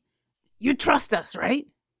 Penelope, you trust us, right?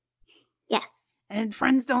 Yes. And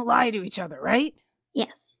friends don't lie to each other, right?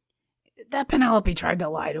 Yes. That Penelope tried to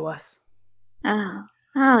lie to us.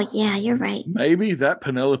 Oh, yeah, you're right. Maybe that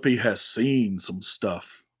Penelope has seen some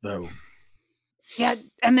stuff, though. Yeah,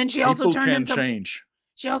 and then she also turned into... change.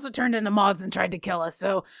 She also turned into moths and tried to kill us,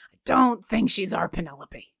 so I don't think she's our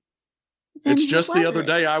Penelope. Then It's who just the was other it?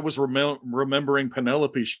 day I was remembering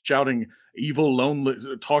Penelope shouting evil, lonely,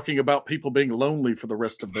 talking about people being lonely for the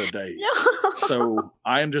rest of their days. No. So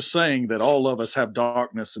I am just saying that all of us have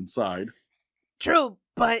darkness inside. True,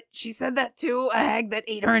 but she said that to a hag that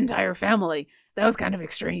ate her entire family. That was kind of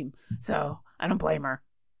extreme, so I don't blame her.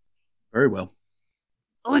 Very well.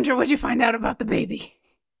 Alindra, what'd you find out about the baby?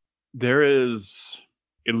 There is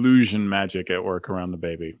illusion magic at work around the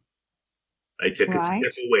baby. I took a step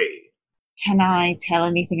away. Can I tell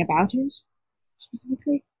anything about it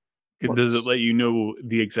specifically? Does it let you know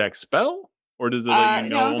the exact spell? Or does it let you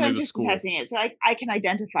know no, so only I'm the just school? detecting it. So I can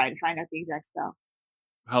identify to find out the exact spell.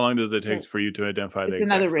 How long does it take So for you to identify the It's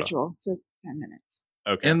exact another spell? ritual. So 10 minutes.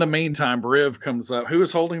 Okay. In the meantime, Briv comes up. Who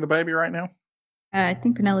is holding the baby right now? I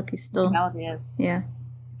think Penelope's still. Penelope is. Yeah.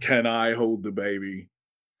 Can I hold the baby,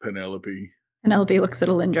 Penelope? Penelope looks at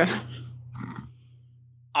Alindra.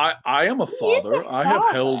 I am a He is father. a I have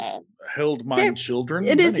father. held my Okay, children.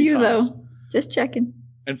 It is many you, times. though. Just checking.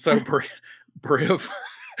 And so Briv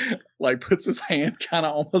like puts his hand kind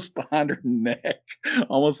of almost behind her neck,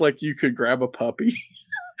 almost like you could grab a puppy.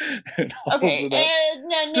 And holds Okay. it up.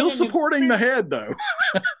 No, Still supporting the head though.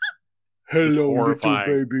 It's Hello, little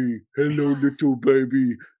horrifying. baby. Hello, little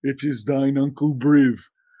baby. It is thine Uncle Briv.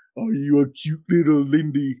 Are you a cute little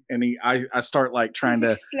Lindy? And I start like trying to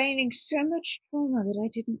explaining so much trauma that I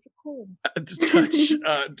didn't recall.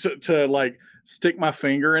 touch to like stick my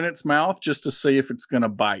finger in its mouth just to see if it's gonna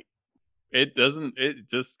bite. It doesn't. It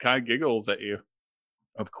just kind of giggles at you.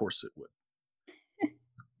 Of course it would.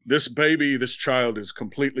 This child is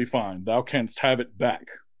completely fine. Thou canst have it back,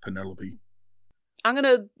 Penelope. I'm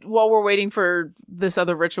gonna, while we're waiting for this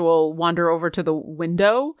other ritual, wander over to the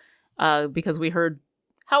window because we heard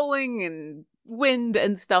howling and wind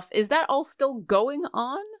and stuff. Is that all still going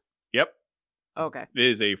on? Yep. Okay. It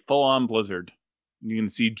is a full-on blizzard. You can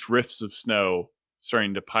see drifts of snow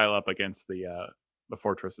starting to pile up against the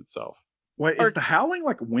fortress itself. Wait, is the howling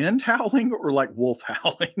like wind howling or like wolf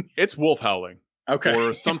howling? It's wolf howling. Okay.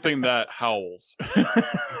 Or something that howls.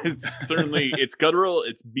 It's guttural,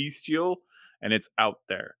 it's bestial, and it's out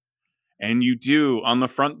there. And you do, on the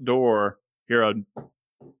front door, hear a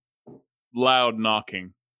loud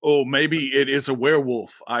knocking. Oh, maybe it is a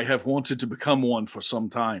werewolf. I have wanted to become one for some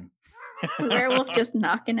time. A werewolf just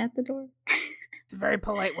knocking at the door. It's a very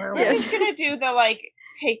polite werewolf. He's gonna do the like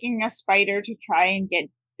taking a spider to try and get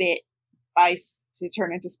bit by to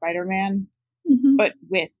turn into Spider-Man, Mhm. but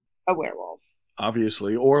with a werewolf.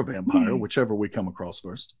 Obviously, or a vampire, whichever we come across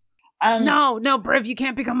first. No, Briv, you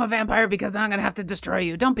can't become a vampire because then I'm gonna have to destroy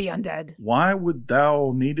you. Don't be undead. Why would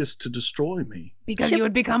thou needest to destroy me? Because you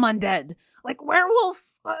would become undead. Like werewolf,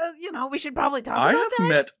 we should probably talk I about have that.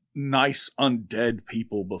 met nice undead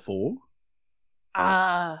people before.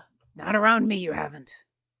 Not around me, you haven't.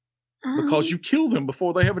 Because you kill them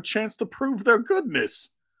before they have a chance to prove their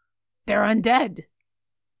goodness. They're undead.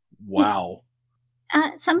 Wow.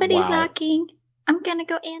 Somebody's Wow. knocking. I'm gonna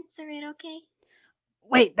go answer it, okay?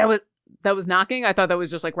 Wait, that was knocking? I thought that was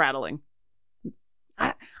just like rattling.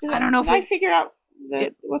 I don't know Did I figure out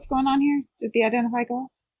what's going on here? Did the identify go?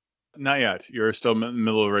 Not yet. You're still in the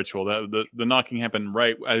middle of the ritual. The knocking happened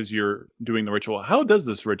right as you're doing the ritual. How does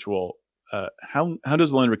this ritual, how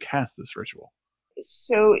does Alindra cast this ritual?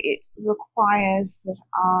 So it requires that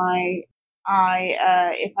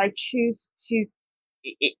if I choose to,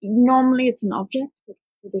 normally it's an object, but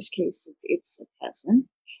for this case it's a person.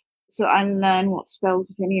 So I learn what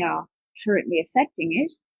spells, if any, are currently affecting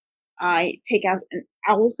it. I take out an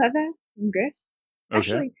owl feather from Griff. Okay.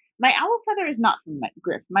 Actually, my owl feather is not from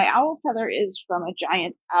Griff. My owl feather is from a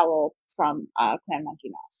giant owl from Clan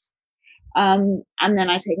Monkey Mouse. And then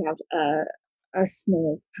I take out a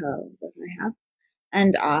small pearl that I have,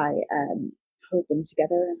 and I hold them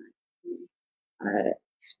together and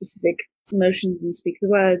specific motions and speak the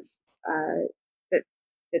words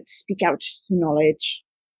that speak out to knowledge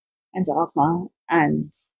and Dharma,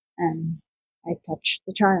 and I touch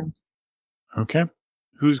the child. Okay.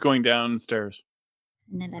 Who's going downstairs?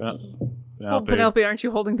 Penelope. Oh, Penelope, aren't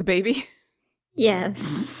you holding the baby?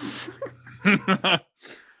 Yes.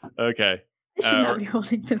 Okay. I should not be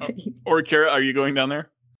holding the baby. Or Kara, are you going down there?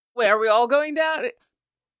 Wait, are we all going down?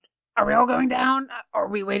 Are we all going down? Or are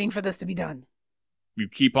we waiting for this to be done? You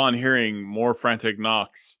keep on hearing more frantic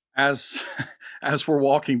knocks. As we're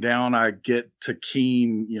walking down, I get to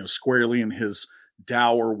Keen, squarely in his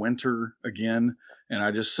dour winter again, and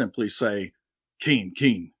I just simply say,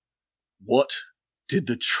 Keen, what did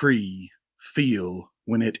the tree feel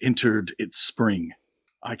when it entered its spring?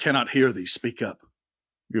 I cannot hear thee. Speak up.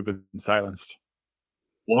 You've been silenced.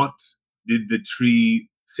 What did the tree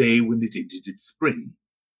say when it entered its spring?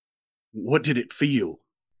 What did it feel?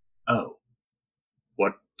 Oh.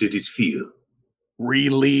 What did it feel?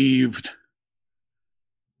 Relieved.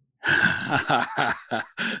 All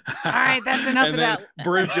right, that's enough and of then that.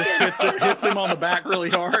 Briv just hits him on the back really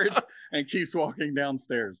hard and keeps walking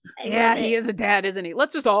downstairs. Yeah, he is a dad, isn't he?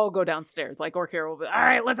 Let's just all go downstairs. Like Orkira will be. All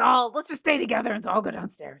right, let's just stay together and all go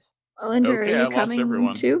downstairs. Alindra, Okay, are I you lost coming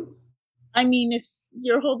everyone. too? I mean, if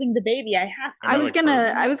you're holding the baby, I have to.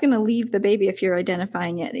 I was gonna leave the baby if you're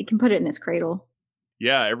identifying it. You can put it in his cradle.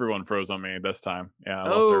 Yeah, everyone froze on me this time. Yeah, I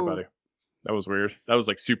lost everybody. That was weird. That was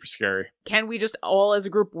like super scary. Can we just all as a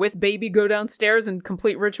group with baby go downstairs and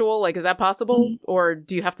complete ritual? Like, is that possible? Or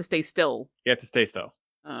do you have to stay still? You have to stay still.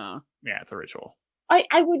 Uh, Yeah, it's a ritual.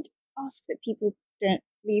 I would ask that people don't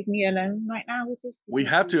leave me alone right now with this. We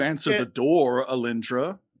have to answer the door,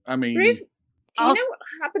 Alindra. I mean, Brief, do you know what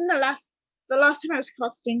happened the last time I was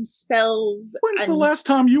casting spells? when's the last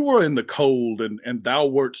time you were in the cold and thou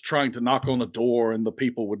wert trying to knock on a door and the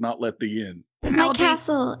people would not let thee in? It's my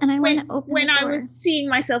castle, and I want to open When the I door. was seeing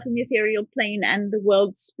myself in the ethereal plane and the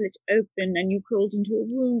world split open and you crawled into a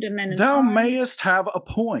wound and then... Thou mayest have a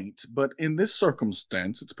point, but in this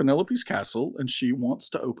circumstance, it's Penelope's castle and she wants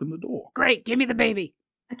to open the door. Great, give me the baby.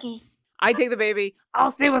 Okay. I take the baby.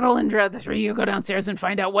 I'll stay with Olindra. The three of you go downstairs and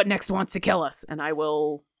find out what next wants to kill us. And I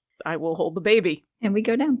will hold the baby. And we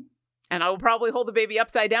go down. And I will probably hold the baby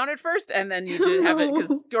upside down at first, and then you do have it,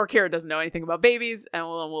 because Dorkira doesn't know anything about babies, and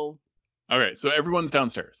we'll... Okay, so everyone's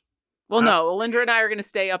downstairs. Well, no, Olindra and I are going to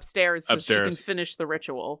stay upstairs so she can Upstairs. finish the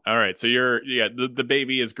ritual. All right, so the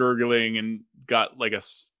baby is gurgling and got like a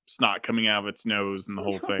snot coming out of its nose and the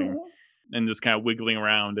whole thing, and just kind of wiggling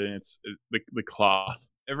around, and it's the cloth.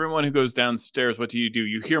 Everyone who goes downstairs, what do?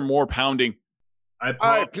 You hear more pounding.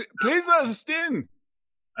 Please let us in.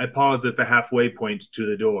 I pause at the halfway point to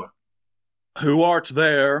the door. Who art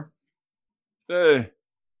there?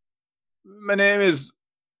 My name is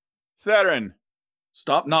Theron.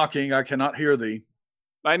 Stop knocking, I cannot hear thee.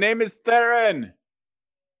 My name is Theron.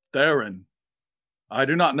 Theron. I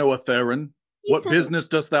do not know a Theron. You What said- business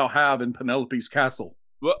dost thou have in Penelope's castle?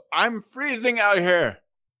 Well, I'm freezing out here.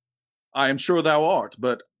 I am sure thou art,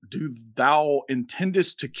 but do thou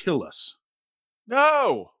intendest to kill us?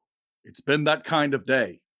 No. It's been that kind of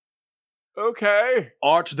day. Okay.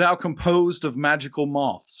 Art thou composed of magical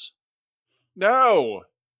moths? No.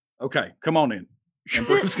 Okay, come on in. And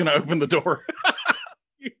Bruce's gonna open the door.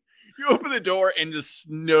 You open the door and the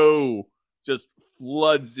snow just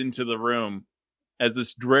floods into the room as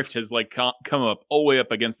this drift has like come up all the way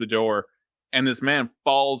up against the door, and this man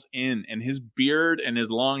falls in, and his beard and his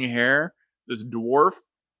long hair, this dwarf,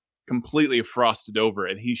 completely frosted over,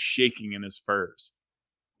 and he's shaking in his furs.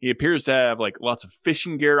 He appears to have like lots of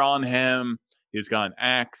fishing gear on him. He's got an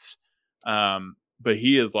axe, but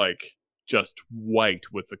he is like just white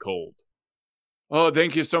with the cold. Oh,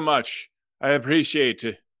 thank you so much. I appreciate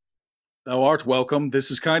it. Thou art welcome.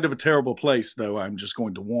 This is kind of a terrible place, though, I'm just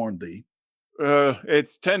going to warn thee.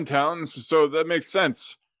 It's 10 towns, so that makes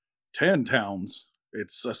sense. 10 towns.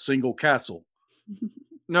 It's a single castle.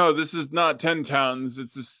 No, this is not 10 towns.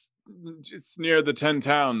 It's near the 10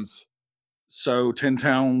 towns. So 10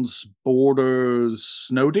 towns borders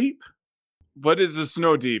Snow Deep? What is a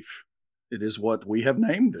Snow Deep? It is what we have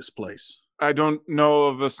named this place. I don't know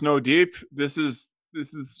of a Snow Deep. This is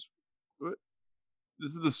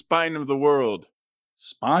the spine of the world.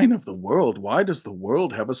 Spine of the world? Why does the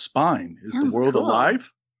world have a spine? Is Sounds the world cool.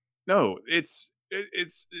 alive? No, it's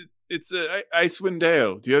Icewind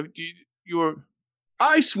Dale. You're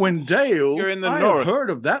Icewind Dale? You're in the I north. have heard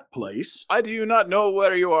of that place. Why do you not know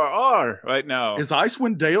where you are right now? Is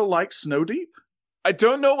Icewind Dale like Snow Deep? I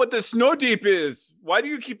don't know what the Snow Deep is. Why do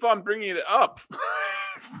you keep on bringing it up?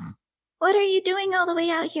 What are you doing all the way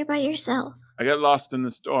out here by yourself? I got lost in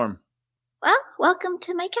the storm. Well, welcome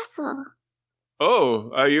to my castle.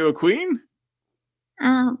 Oh, are you a queen?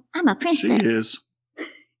 I'm a princess. She is.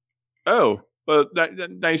 Oh, well,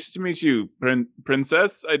 nice to meet you,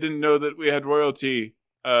 princess. I didn't know that we had royalty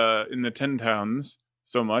in the 10 towns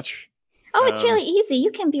so much. Oh, it's really easy.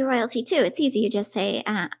 You can be royalty too. It's easy. You just say,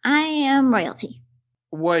 I am royalty.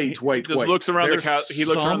 Wait. Just looks around the castle. He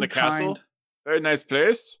looks around the castle. Very nice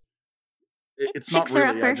place. It's not Fixer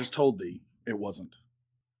really. I upper. just told thee it wasn't.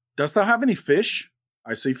 Does thou have any fish?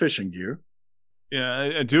 I see fishing gear.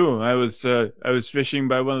 Yeah, I do. I was fishing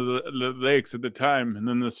by one of the lakes at the time, and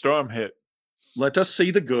then the storm hit. Let us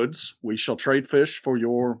see the goods. We shall trade fish for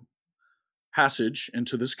your passage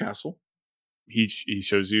into this castle. He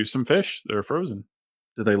shows you some fish. They're frozen.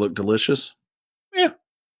 Do they look delicious? Yeah.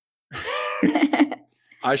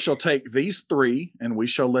 I shall take these 3, and we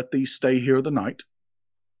shall let thee stay here the night.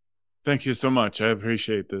 Thank you so much. I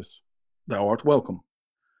appreciate this. Thou art welcome.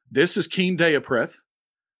 This is Keen Deapreth.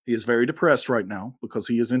 He is very depressed right now because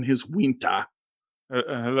he is in his winter.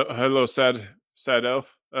 Hello, sad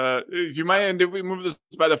elf. Do you mind if we move this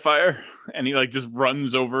by the fire? And he like just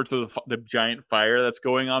runs over to the giant fire that's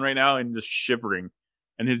going on right now and just shivering.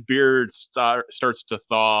 And his beard starts to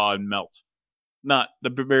thaw and melt. Not the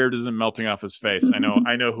beard isn't melting off his face. I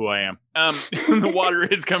know who I am. The water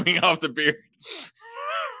is coming off the beard.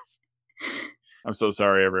 I'm so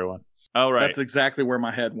sorry, everyone. All right. That's exactly where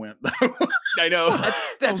my head went. I know.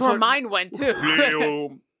 That's where mine went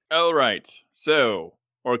too. All right. So,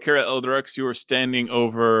 Orkira Eldrux, you are standing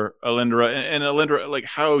over Alindra. And Alindra, like,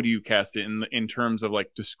 how do you cast it in terms of,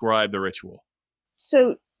 like, describe the ritual?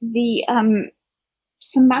 So the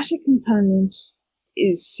somatic component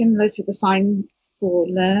is similar to the sign for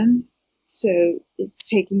learn. So it's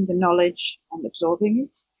taking the knowledge and absorbing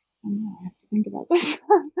it. I have to think about this.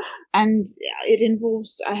 And it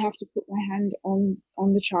involves, I have to put my hand on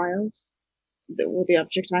the child, or the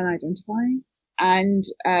object I'm identifying, and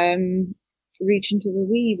reach into the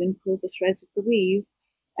weave and pull the threads of the weave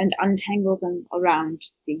and untangle them around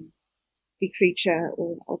the creature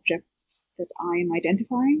or object that I am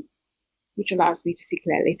identifying, which allows me to see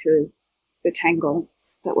clearly through the tangle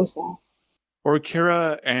that was there.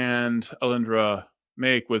 Orkira and Alindra,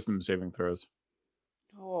 make wisdom saving throws.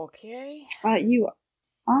 Okay. You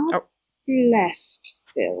are blessed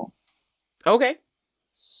still. Okay.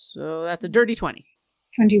 So that's a dirty 20.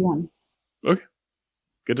 21. Okay.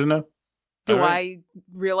 Good to know. Do All right. I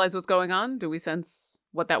realize what's going on? Do we sense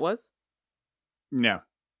what that was? No,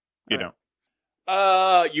 you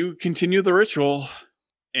All don't. You continue the ritual,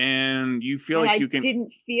 and you feel And like I you can.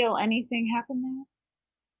 didn't feel anything happen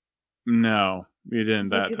there. No, you didn't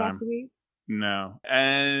As I that drew back time. the weave? No.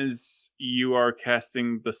 As you are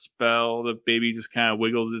casting the spell, the baby just kind of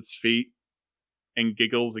wiggles its feet and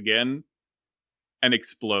giggles again and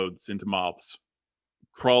explodes into moths,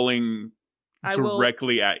 crawling I will-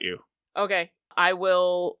 directly at you. Okay. I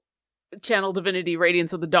will channel Divinity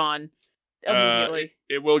Radiance of the Dawn immediately.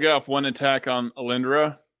 It will get off one attack on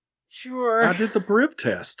Alindra. Sure. I did the Briv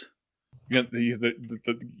test. You got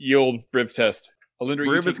the old Briv test. Alindra,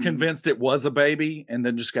 Briv is convinced it was a baby and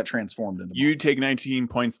then just got transformed into You take 19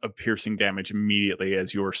 points of piercing damage immediately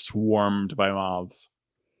as you are swarmed by moths.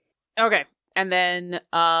 Okay. And then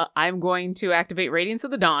I'm going to activate Radiance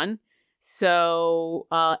of the Dawn. So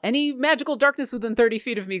any magical darkness within 30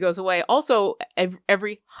 feet of me goes away. Also,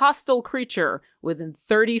 every hostile creature within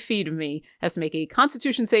 30 feet of me has to make a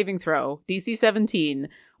Constitution saving throw, DC 17,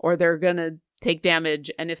 or they're going to take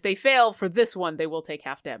damage. And if they fail for this one, they will take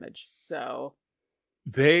half damage. So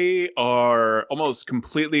They are almost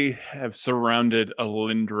completely have surrounded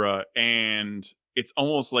Alindra, and it's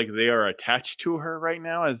almost like they are attached to her right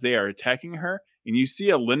now as they are attacking her. And you see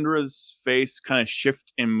Alindra's face kind of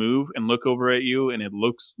shift and move and look over at you, and it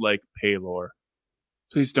looks like Paylor.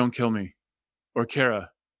 Please don't kill me. Or Kara.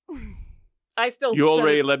 I still... You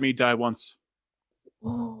already let me die once.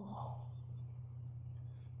 Oh,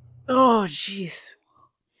 jeez.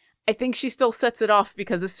 I think she still sets it off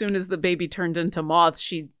because as soon as the baby turned into moth,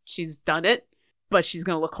 she's done it, but she's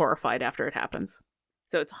going to look horrified after it happens.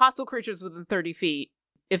 So it's hostile creatures within 30 feet.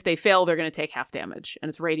 If they fail, they're going to take half damage, and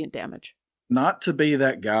it's radiant damage. Not to be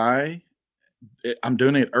that guy, I'm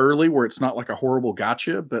doing it early where it's not like a horrible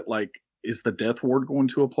gotcha, but like, is the death ward going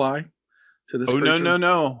to apply to this creature?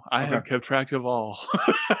 No. I have kept track of all.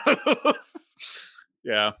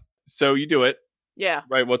 Yeah. So you do it. Yeah.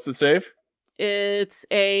 Right, what's the save? It's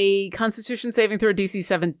a Constitution saving throw, DC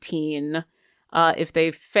 17. If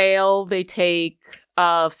they fail, they take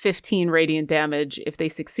 15 radiant damage. If they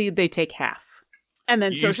succeed, they take half. And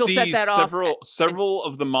then so she'll set that off. Several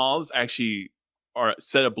of the moths actually are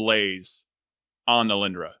set ablaze on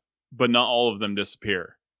Alindra, but not all of them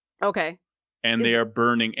disappear. Okay. And they are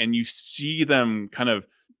burning, and you see them kind of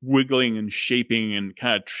wiggling and shaping and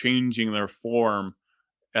kind of changing their form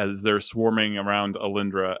as they're swarming around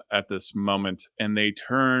Alindra at this moment. And they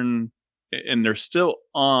turn, and they're still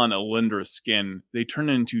on Alindra's skin. They turn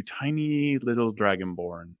into tiny little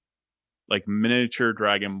dragonborn. Like miniature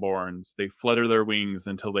dragonborns. They flutter their wings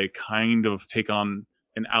until they kind of take on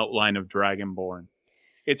an outline of dragonborn.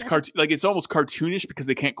 It's it's almost cartoonish because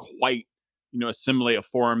they can't quite, assimilate a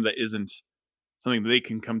form that isn't something that they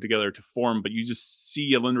can come together to form. But you just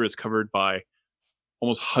see Alindra is covered by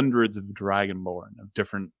almost hundreds of dragonborn of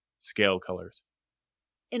different scale colors.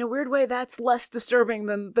 In a weird way, that's less disturbing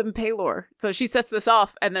than Paylor. So she sets this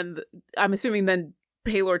off, and then I'm assuming then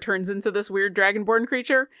Paylor turns into this weird dragonborn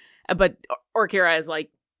creature. But Orkira is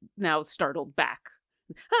now startled back.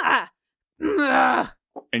 Ah!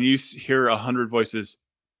 And you hear 100 voices.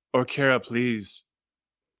 Orkira, please.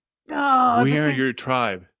 Oh, we are your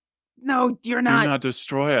tribe. No, you're not. Do not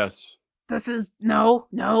destroy us. This is no.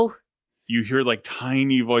 You hear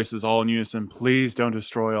tiny voices all in unison. Please don't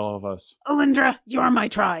destroy all of us. Alindra, you're my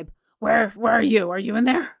tribe. Where are you? Are you in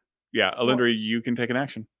there? Yeah, Alindra, you can take an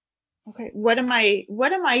action. Okay, what am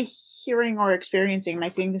I hearing or experiencing? Am I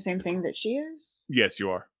seeing the same thing that she is? Yes, you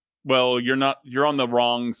are. Well, you're not. You're on the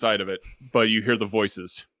wrong side of it, but you hear the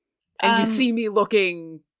voices. And you see me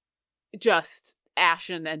looking just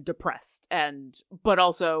ashen and depressed, but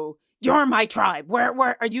also, you're my tribe.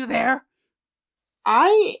 Where are you there?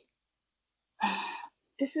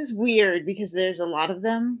 This is weird because there's a lot of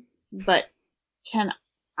them, but can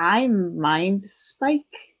I mind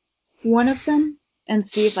spike one of them and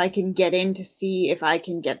see if I can get in to see if I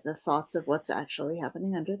can get the thoughts of what's actually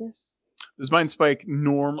happening under this? Does Mind Spike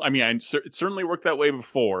it certainly worked that way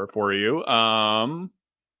before for you.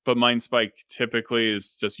 But Mind Spike typically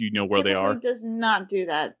is just where they are. It does not do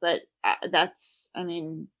that, but that's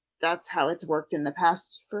how it's worked in the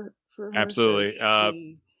past for her. Absolutely. So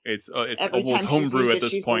it's almost homebrew at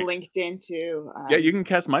this point. Linked into. Yeah, you can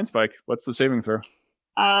cast Mind Spike. What's the saving throw?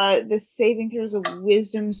 The saving throw is a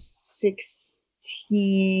Wisdom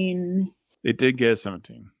 16. They did get a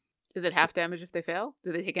 17. Is it half damage if they fail?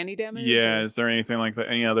 Do they take any damage? Yeah. Or? Is there anything like that?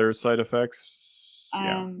 Any other side effects?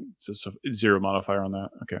 Yeah. It's just a 0 modifier on that.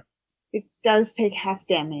 Okay. It does take half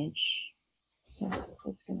damage. So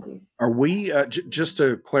it's going to be. Are we, just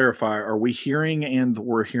to clarify, are we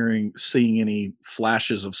hearing seeing any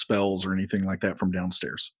flashes of spells or anything like that from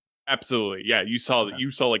downstairs? Absolutely. Yeah. You saw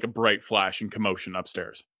like a bright flash and commotion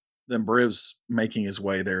upstairs. Then Briv's making his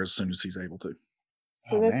way there as soon as he's able to.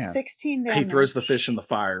 So that's 16 damage. He throws the fish in the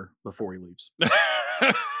fire before he leaves.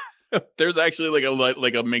 There's actually like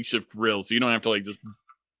a makeshift grill, so you don't have to just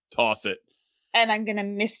toss it. And I'm gonna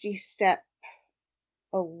Misty Step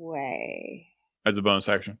away as a bonus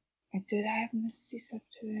action. Did I have Misty Step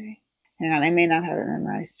today? Hang on, I may not have it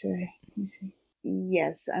memorized today. Let me see.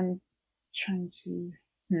 Yes, I'm trying to.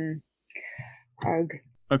 Ugh.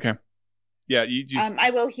 Okay. Yeah, you just. I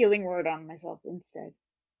will Healing Word on myself instead.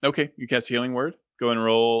 Okay, you cast Healing Word. Go and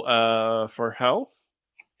roll for health.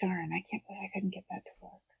 Darn, I can't believe I couldn't get that to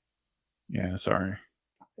work. Yeah, sorry.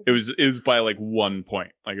 It was by 1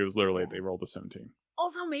 point. It was literally they rolled a 17.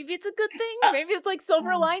 Also, maybe it's a good thing. Maybe it's like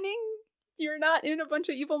silver lining. You're not in a bunch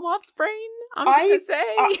of evil moth's brain. I'm just gonna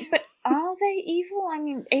say. But are they evil? I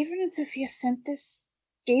mean, Avon and Sophia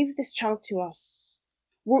gave this child to us.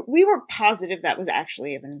 We were positive that was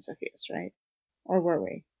actually Avon and Sophia's, right? Or were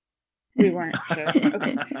we? We weren't sure.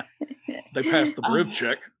 Okay. They passed the Briv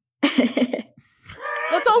check.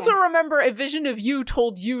 Let's also remember a vision of you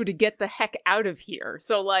told you to get the heck out of here.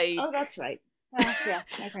 So oh, that's right. Yeah.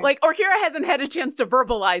 Okay. Orkira hasn't had a chance to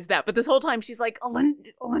verbalize that, but this whole time she's like,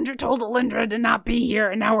 Alindra told Alindra to not be here,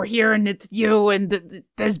 and now we're here, and it's you, and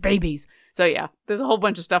there's babies. So yeah, there's a whole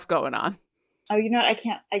bunch of stuff going on. Oh, you know what? I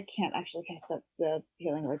can't actually cast the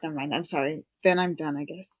Healing Word. Never mind. I'm sorry. Then I'm done, I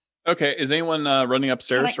guess. Okay. Is anyone running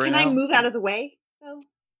upstairs right now? Can I move out of the way though?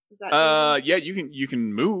 Is that? Yeah. You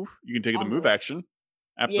can move. You can take the move action.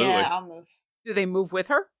 Absolutely. Yeah, I'll move. Do they move with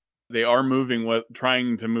her? They are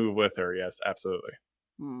trying to move with her. Yes, absolutely.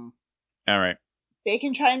 All right. They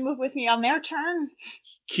can try and move with me on their turn.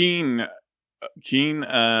 Keen.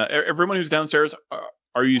 Everyone who's downstairs,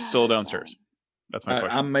 are you still downstairs? That's my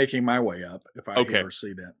question. I'm making my way up. If I ever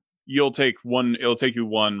see that, it'll take you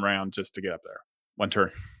one round just to get up there. One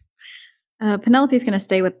turn. Penelope's going to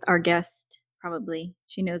stay with our guest. Probably,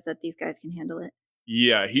 she knows that these guys can handle it.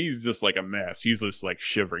 Yeah, he's just like a mess. He's just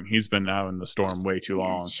shivering. He's been out in the storm way too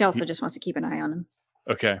long. She also just wants to keep an eye on him.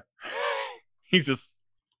 Okay. He's just.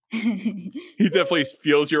 He definitely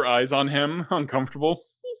feels your eyes on him, uncomfortable.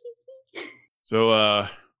 So,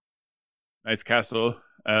 nice castle.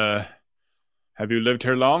 Have you lived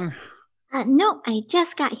here long? No, I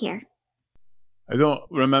just got here. I don't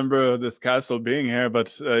remember this castle being here,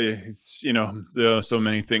 but it's, there are so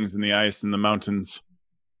many things in the ice and the mountains.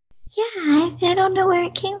 Yeah, I don't know where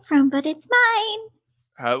it came from, but it's mine.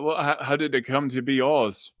 How did it come to be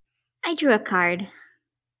yours? I drew a card.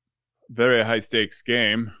 Very high stakes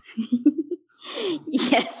game.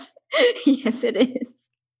 Yes. Yes, it is.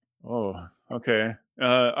 Oh, okay.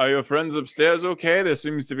 Are your friends upstairs okay? There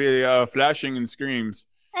seems to be flashing and screams.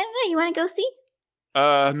 I don't know. You want to go see?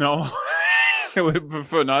 No. I would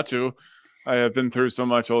prefer not to. I have been through so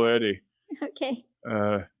much already. Okay.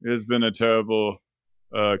 It has been a terrible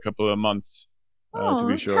couple of months, to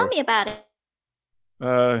be sure. Tell me about it.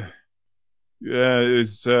 Yeah,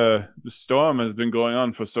 it's the storm has been going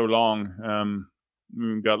on for so long.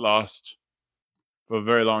 We got lost for a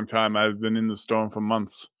very long time. I've been in the storm for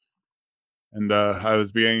months, and I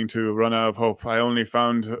was beginning to run out of hope. I only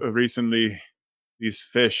found recently these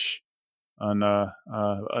fish on a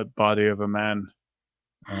body of a man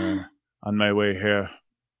on my way here.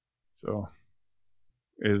 So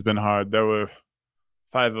it has been hard. There were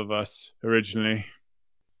 5 of us originally.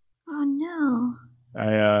 Oh no.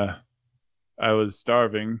 I was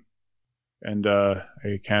starving, and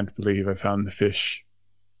I can't believe I found the fish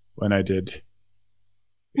when I did.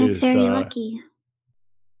 That's very lucky.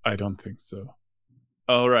 I don't think so.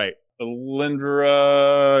 All right.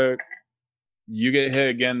 Alindra, you get hit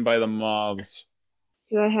again by the moths.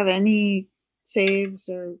 Do I have any saves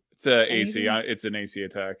or? It's a AC. Anything? It's an AC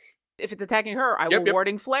attack. If it's attacking her, I Yep, will yep.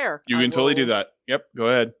 warding flare. You I can totally do will- that. Yep, go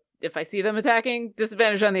ahead. If I see them attacking,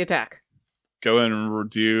 disadvantage on the attack. Go and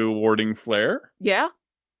do warding flare. Yeah,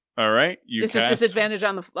 All right. You it's just cast. disadvantage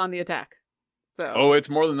on the attack. So Oh, it's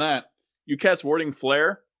more than that. You cast warding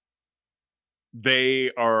flare.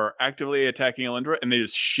 They are actively attacking Alindra, and they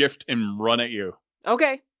just shift and run at you.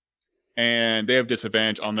 okay, And they have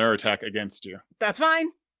disadvantage on their attack against you. that's fine.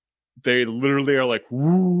 They literally are like,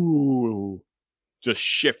 woo, just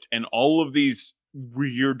shift. And all of these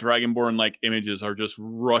weird Dragonborn-like images are just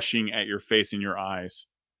rushing at your face and your eyes.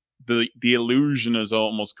 The illusion is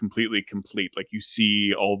almost completely complete. Like, you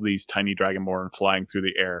see all these tiny Dragonborn flying through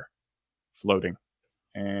the air, floating.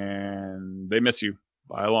 And they miss you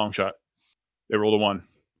by a long shot. They rolled a 1.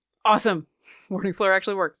 Awesome. Warding flare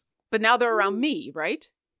actually works. But now they're around me, right?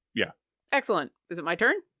 Yeah. Excellent. Is it my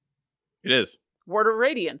turn? It is. Ward of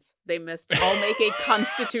Radiance. They missed. I'll make a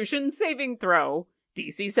Constitution saving throw.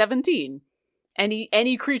 DC 17.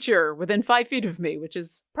 Any creature within 5 feet of me, which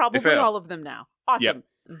is probably fail. all of them now. Awesome. Yep.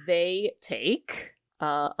 They take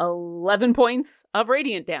 11 points of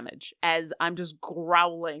radiant damage as I'm just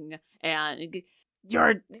growling and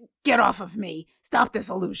get off of me. Stop this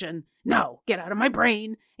illusion. No, get out of my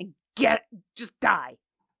brain and just die.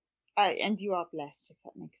 And you are blessed if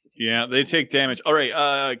that makes it. Yeah, they take damage. All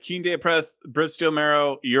right, Keen Day Press, Briv Steel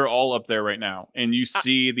Marrow, you're all up there right now, and you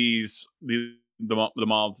see the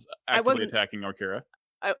moths actively wasn't- attacking Orkira.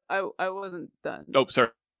 I wasn't done. Oh, sorry.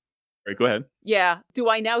 All right, go ahead. Yeah. Do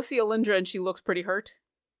I now see Alindra and she looks pretty hurt?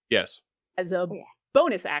 Yes. As a yeah.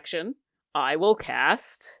 bonus action, I will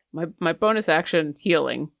cast my bonus action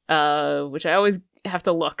healing, which I always have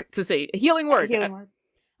to look to see. Healing word. Healing word.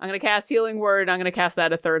 I'm going to cast healing word. I'm going to cast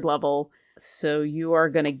that at 3rd level. So you are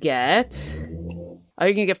going to get... Oh,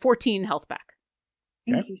 you're going to get 14 health back.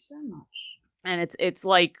 Thank you so much. And it's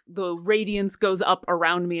like the radiance goes up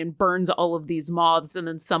around me and burns all of these moths, and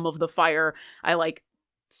then some of the fire I like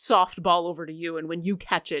softball over to you, and when you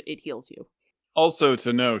catch it, it heals you. Also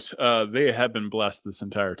to note, they have been blessed this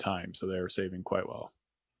entire time, so they are saving quite well.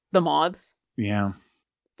 The moths. Yeah.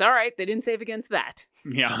 It's all right. They didn't save against that.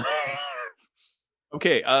 Yeah.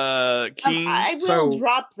 Okay, Keen. I will So-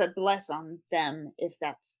 drop the bless on them if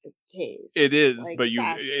that's the case. It is, Like, but it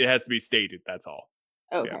that's- has to be stated, that's all.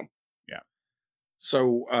 Okay.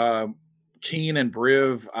 So Keen and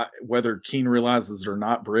Briv, whether Keen realizes it or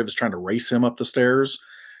not, Briv is trying to race him up the stairs.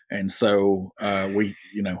 And so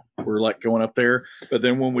we're like going up there. But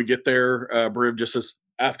then when we get there, Briv just says,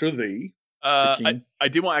 after thee. Keen. I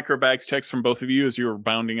do want acrobatics checks from both of you as you're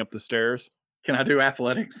bounding up the stairs. Can I do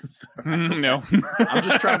athletics? No. I'm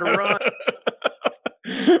just trying to run.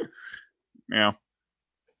 Yeah.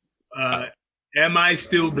 Am I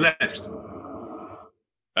still blessed?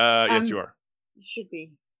 Yes, you are. You should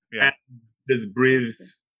be. Yeah. Does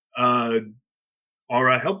Briv's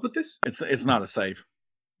aura help with this? It's not a save.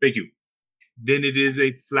 Thank you. Then it is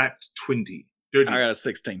a flat 20. Dirty. I got a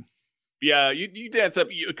 16. Yeah, you dance up.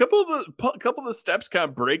 A couple of the steps kind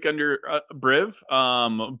of break under Briv,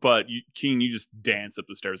 but Keen, you just dance up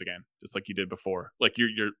the stairs again, just like you did before. Like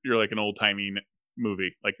you're like an old timey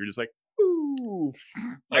movie. Like you're just like, ooh.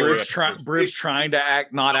 Briv's trying to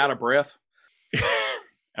act not out of breath.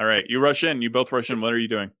 All right, you rush in. You both rush in. What are you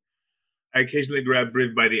doing? I occasionally grab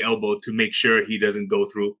Briv by the elbow to make sure he doesn't go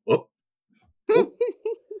through. Oh.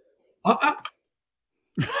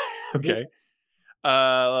 Okay.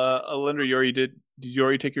 Alindra, did you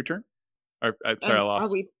already take your turn? I'm sorry, I lost.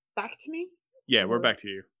 Are we back to me? Yeah, we're back to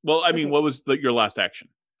you. Well, I mean, Okay. what was your last action?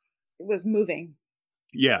 It was moving.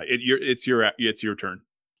 Yeah, it's your turn.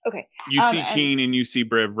 Okay. You see and- Keen and you see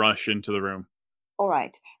Briv rush into the room. All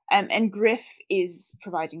right. And Griff is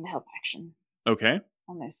providing the help action Okay.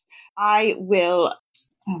 on this. I will.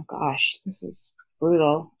 Oh gosh, this is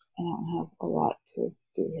brutal. I don't have a lot to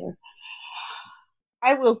do here.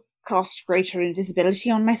 I will cast greater invisibility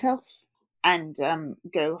on myself and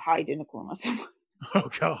go hide in a corner somewhere. Oh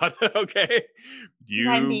God. Okay. 'Cause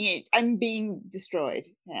I'm being destroyed.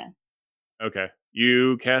 Yeah. Okay.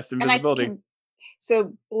 You cast invisibility.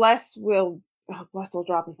 So bless will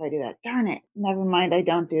drop if I do that. Darn it. Never mind, I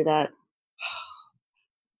don't do that.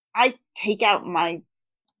 I take out my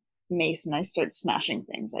mace and I start smashing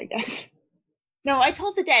things, I guess. No, I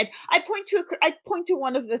told the dead. I point to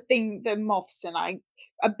one of the moths and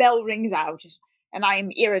a bell rings out and I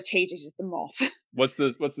am irritated at the moth. What's the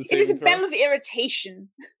It is a saving bell throw? of irritation.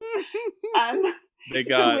 They It's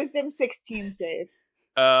a got wisdom 16 save.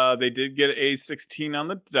 They did get a 16 on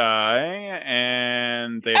the die,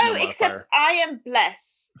 and they have Oh, no except modifier. I am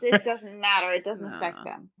blessed. It doesn't matter. It doesn't No. affect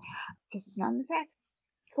them because it's not an attack.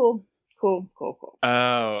 Cool.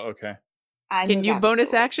 Oh, okay. I Can move you out of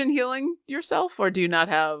bonus the way. action healing yourself, or do you not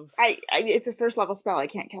have? It's a first level spell. I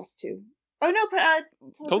can't cast 2. Oh no,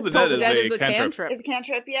 Told the Toll Dead the is a cantrip. It's a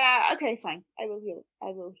cantrip. Yeah. Okay. Fine. I will heal.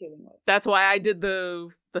 Healing word. That's why I did the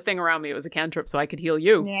thing around me. It was a cantrip, so I could heal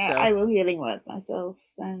you. Yeah. so. I will healing word myself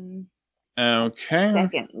then. Okay.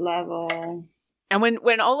 Second level. And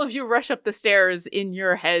when all of you rush up the stairs, in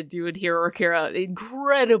your head, you would hear Orkira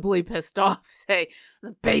incredibly pissed off say,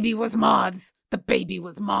 "The baby was mods. The baby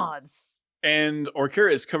was mods." And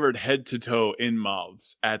Orkira is covered head to toe in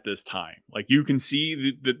moths at this time. Like, you can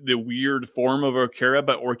see the weird form of Orkira,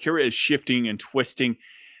 but Orkira is shifting and twisting,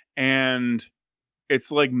 and it's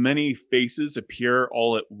like many faces appear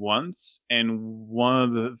all at once, and one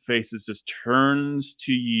of the faces just turns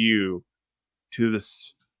to you, to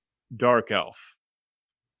this dark elf.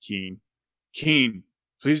 Keen,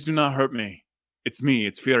 please do not hurt me. It's me,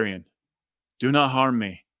 it's Furion. Do not harm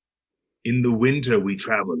me. In the winter, we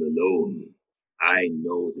travel alone. I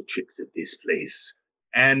know the tricks of this place.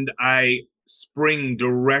 And I spring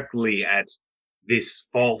directly at this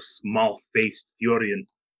false, moth-faced Furion.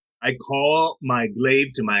 I call my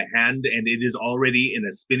glaive to my hand, and it is already in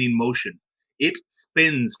a spinning motion. It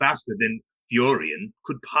spins faster than Furion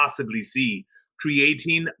could possibly see,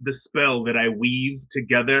 creating the spell that I weave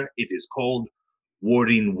together. It is called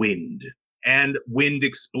Warding Wind. And wind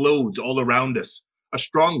explodes all around us. A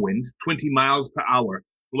strong wind, 20 miles per hour,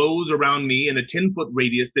 blows around me in a 10-foot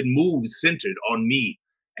radius that moves centered on me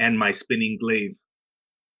and my spinning glaive.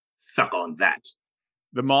 Suck on that.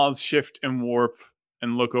 The moths shift and warp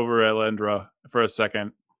and look over at Elendra for a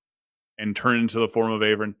second and turn into the form of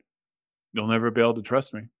Avern. You'll never be able to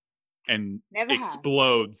trust me. And Never have.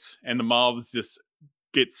 explodes, and the moths just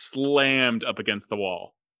get slammed up against the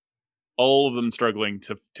wall. All of them struggling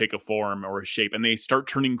to take a form or a shape, and they start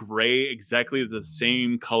turning gray, exactly the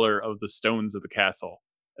same color of the stones of the castle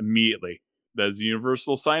immediately. That is a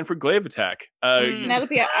universal sign for glaive attack.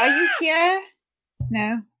 Penelope, are you here?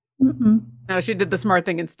 No. Mm-mm. No, she did the smart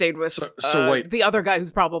thing and stayed with So wait. the other guy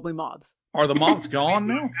who's probably moths. Are the moths gone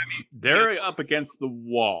now? They're up against the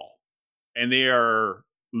wall, and they are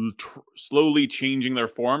slowly changing their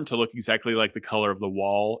form to look exactly like the color of the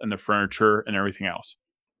wall and the furniture and everything else.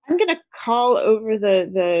 I'm gonna call over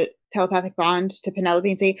the telepathic bond to Penelope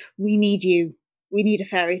and say, "We need you. We need a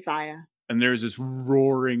fairy fire." And there's this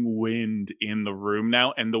roaring wind in the room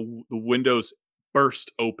now, and the windows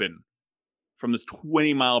burst open from this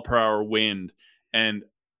 20-mile-per-hour wind, and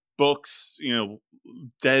books,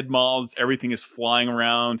 dead moths, everything is flying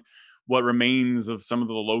around. What remains of some of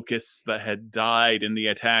the locusts that had died in the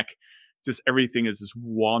attack, just everything is just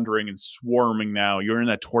wandering and swarming now. You're in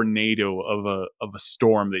a tornado of a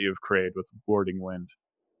storm that you've created with warding wind.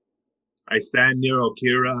 I stand near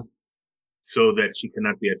Orkira so that she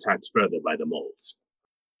cannot be attacked further by the moles.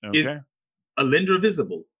 Okay. Is Elendra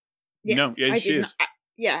visible? Yes, No, yeah, she is.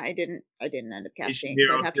 I didn't end up casting here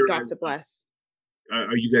because I'd have to Orkira drop is- to bless.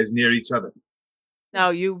 Are you guys near each other? No,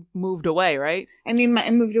 you moved away, right? I mean, I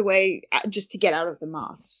moved away just to get out of the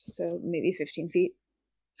moths, so maybe 15 feet.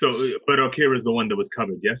 So, but Orkira is the one that was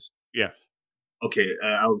covered, yes? Yeah. Okay,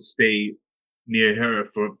 I'll stay near her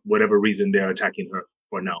for whatever reason they're attacking her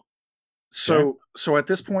for now. So at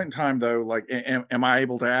this point in time, though, like, am I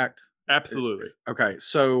able to act? Absolutely. Okay,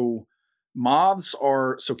 so moths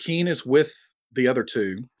are, so Keen is with the other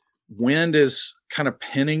two. Wind is kind of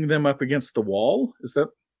pinning them up against the wall. Is that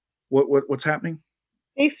what's happening?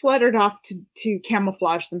 They fluttered off to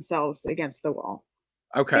camouflage themselves against the wall.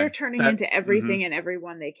 Okay, They're turning into everything and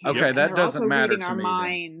everyone they can. Okay, and that they're doesn't also matter reading to our me then.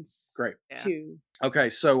 minds. Great. Too. Okay,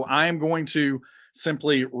 so I am going to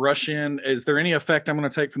simply rush in. Is there any effect I'm going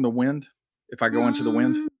to take from the wind if I go into the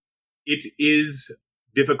wind? It is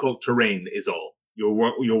difficult terrain, is all.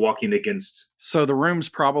 You're walking against. So the room's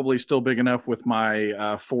probably still big enough with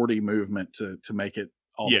my 40 movement to make it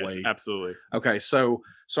all the way. Absolutely. Okay, so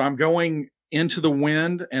I'm going into the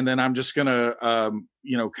wind, and then I'm just gonna,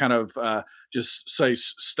 just say,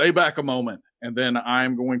 stay back a moment, and then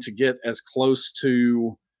I'm going to get as close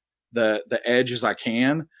to the edge as I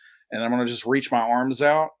can, and I'm gonna just reach my arms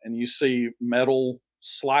out, and you see metal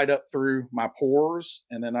slide up through my pores,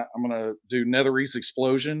 and then I'm gonna do Netherese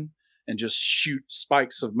explosion and just shoot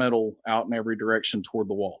spikes of metal out in every direction toward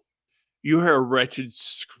the wall. You hear a wretched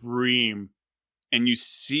scream, and you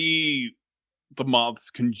see the moths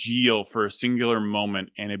congeal for a singular moment,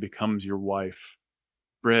 and it becomes your wife.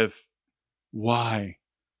 Briv, why?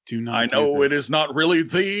 Do not. I know it is not really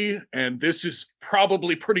thee, and this is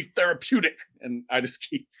probably pretty therapeutic. And I just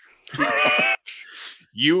keep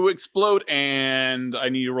You explode, and I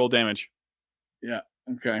need to roll damage. Yeah,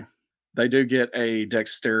 okay. They do get a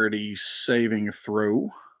dexterity saving throw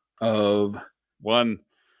of 1.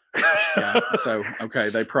 yeah, so okay,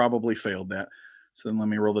 they probably failed that. So then let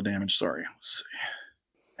me roll the damage. Sorry. Let's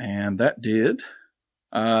see. And that did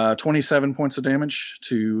 27 points of damage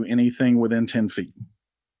to anything within 10 feet.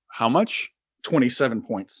 How much? 27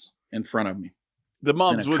 points in front of me. The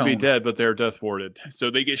mobs In a would be cone. dead, but they're death warded.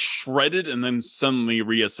 So they get shredded and then suddenly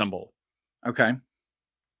reassemble. Okay.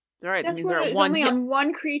 It's all right. That That's means what there are it's one only hit. on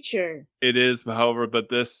one creature. It is, however, but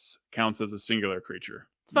this counts as a singular creature.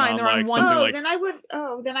 It's fine. They're on Unlike one. something Oh, like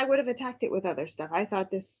then I would have attacked it with other stuff. I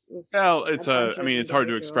thought this was. well, it's a bunch I of mean, it's hard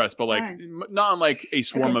to individuals. express, but like Fine. not unlike a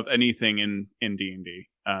swarm Okay. of anything in D&D.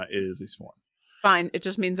 It is a swarm. Fine. It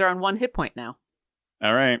just means they're on one hit point now.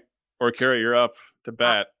 All right, or Kara, you're up to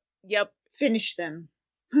bat. Yep. Finish them,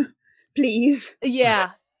 please.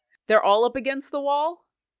 Yeah. They're all up against the wall.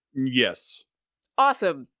 Yes.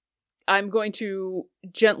 Awesome. I'm going to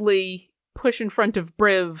gently push in front of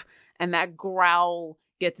Briv, and that growl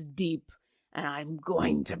gets deep, and I'm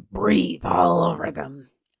going to breathe all over them.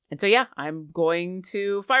 And so, yeah, I'm going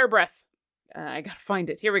to Fire Breath. I gotta find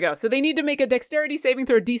it. Here we go. So they need to make a dexterity saving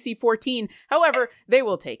throw DC 14. However, they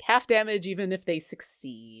will take half damage even if they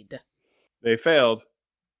succeed. They failed.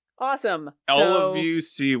 Awesome. All So- of you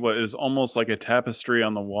see what is almost like a tapestry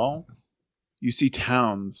on the wall. You see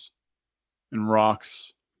towns and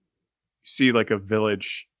rocks. You see like a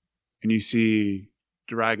village, and you see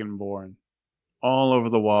Dragonborn all over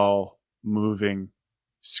the wall, moving,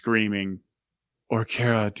 screaming,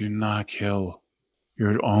 Orkara, do not kill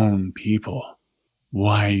your own people.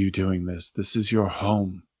 Why are you doing this? This is your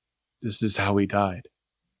home. This is how we died.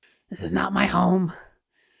 This is not my home.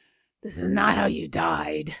 This is not how you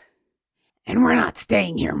died. And we're not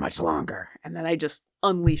staying here much longer. And then I just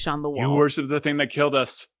unleash on the wall. You worship the thing that killed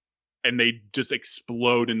us. And they just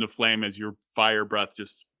explode into flame as your fire breath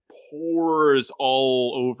just pours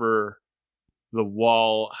all over the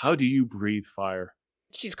wall. How do you breathe fire?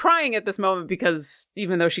 She's crying at this moment because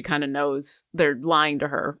even though she kind of knows they're lying to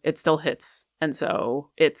her, it still hits. And so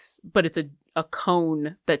it's a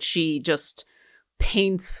cone that she just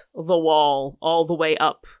paints the wall all the way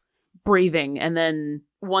up, breathing. And then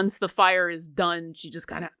once the fire is done, she just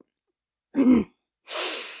kind of...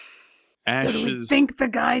 Ashes. So do we think the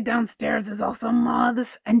guy downstairs is also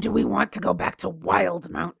moths? And do we want to go back to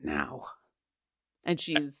Wildmount now? And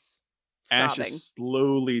she's sobbing. Ashes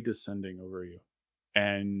slowly descending over you.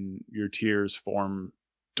 And your tears form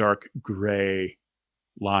dark gray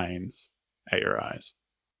lines at your eyes.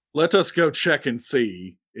 Let us go check and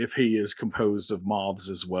see if he is composed of moths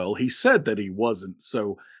as well. He said that he wasn't,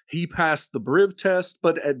 so he passed the Briv test,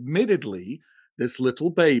 but admittedly, this little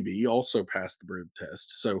baby also passed the Briv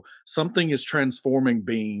test. So something is transforming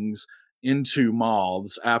beings into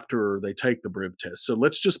moths after they take the Briv test. So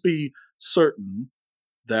let's just be certain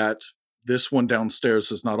that this one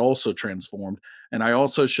downstairs is not also transformed. And I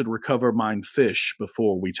also should recover mine fish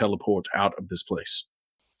before we teleport out of this place.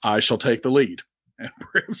 I shall take the lead. And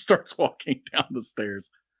Briv starts walking down the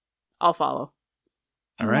stairs. I'll follow.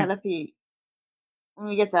 All right. Penelope, when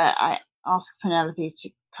we get there, I ask Penelope to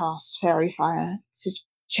cast Fairy Fire to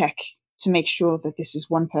check to make sure that this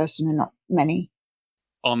is one person and not many.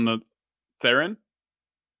 On the Theron?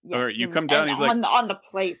 Or you come down, he's like- on the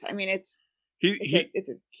place. I mean, it's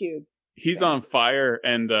a cube. He's on fire,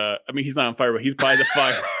 and I mean, he's not on fire, but he's by the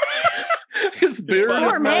fire. His beard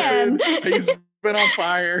Poor is man. melted. He's been on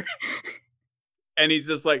fire. And he's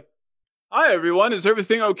just like, hi, everyone. Is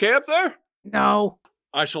everything okay up there? No.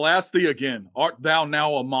 I shall ask thee again, art thou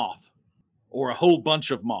now a moth? Or a whole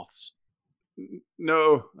bunch of moths?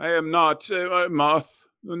 No, I am not a moth.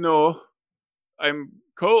 No, I'm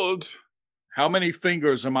cold. How many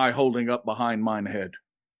fingers am I holding up behind mine head?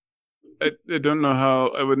 I don't know how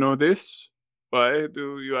I would know this. Why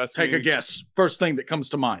do you ask me? Take a guess. First thing that comes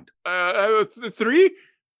to mind. 3?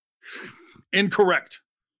 Incorrect.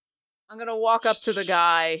 I'm going to walk up to the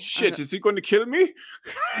guy. Shit, is he going to kill me?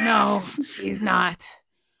 No, he's not.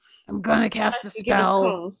 I'm going to cast a Unless you give us spell.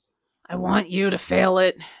 calls. I want you to fail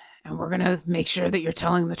it, and we're going to make sure that you're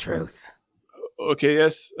telling the truth. Okay,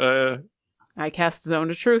 yes. I cast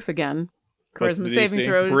Zone of Truth again. What's the Charisma saving DC?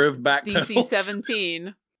 throw, Briv backpedals. DC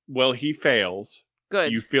 17. Well, he fails.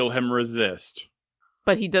 Good, You feel him resist.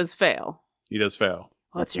 but he does fail. He does fail.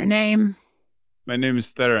 What's your name? My name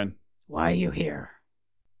is Theron. Why are you here?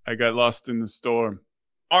 I got lost in the storm.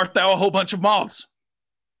 Art thou a whole bunch of moths?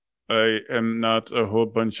 I am not a whole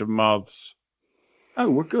bunch of moths. Oh,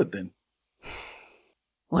 we're good then.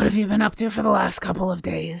 What have you been up to for the last couple of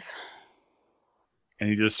days? And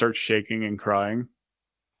he just starts shaking and crying.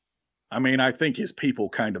 I mean, I think his people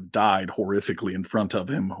kind of died horrifically in front of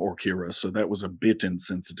him, Orkira, so that was a bit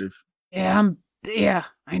insensitive. Yeah,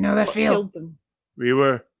 I know that What feel. killed them?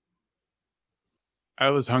 I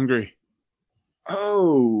was hungry.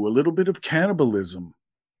 Oh, a little bit of cannibalism.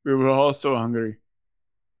 We were all so hungry.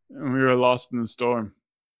 And we were lost in the storm.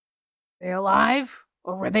 They alive,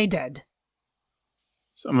 or were they dead?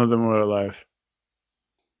 Some of them were alive.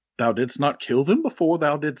 Thou didst not kill them before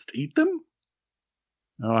thou didst eat them?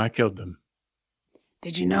 No, I killed them.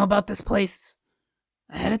 Did you know about this place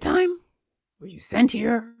ahead of time? Were you sent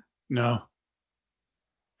here? No.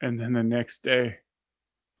 And then the next day,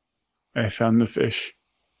 I found the fish.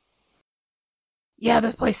 Yeah,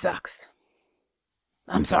 this place sucks.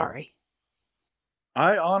 I'm sorry.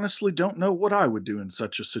 I honestly don't know what I would do in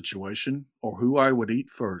such a situation, or who I would eat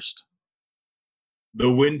first.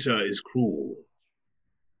 The winter is cruel.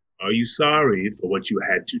 Are you sorry for what you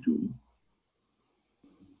had to do?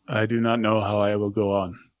 I do not know how I will go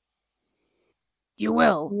on. You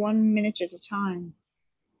will, 1 minute at a time.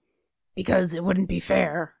 because it wouldn't be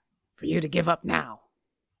fair for you to give up now.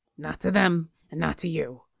 Not to them, and not to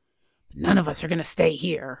you. But none of us are going to stay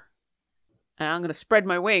here. And I'm going to spread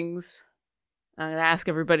my wings. I'm going to ask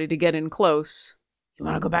everybody to get in close. You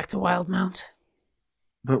want to go back to Wildmount?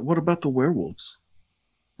 But what about the werewolves?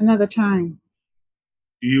 Another time.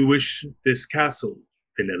 Do you wish this castle,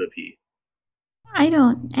 Penelope? I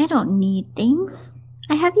don't need things.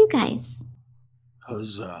 I have you guys.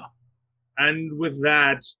 Huzzah. And with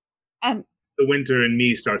that, Um, the winter in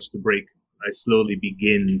me starts to break. I slowly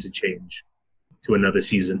begin to change to another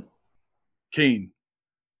season. Keen,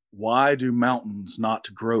 why do mountains not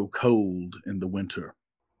grow cold in the winter?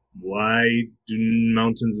 Why do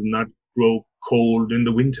mountains not grow cold in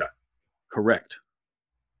the winter? Correct.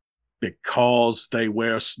 Because they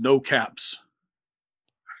wear snow caps.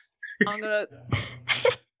 I'm going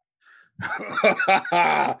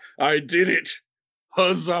I did it.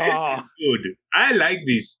 Huzzah. This is good. I like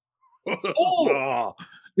this. Huzzah.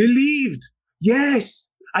 Relieved. Yes,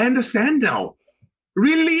 I understand now.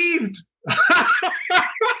 Relieved.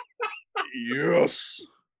 Yes.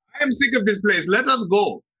 I am sick of this place. Let us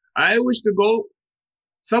go. I wish to go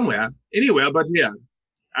somewhere, anywhere but here.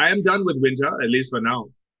 I am done with winter, at least for now.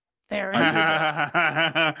 There.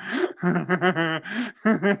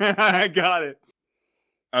 I got it.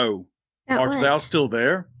 Oh, That art what? thou still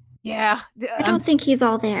there? Yeah. I don't think he's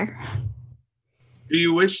all there. Do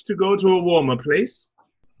you wish to go to a warmer place?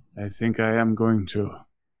 I think I am going to.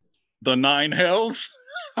 The nine hells?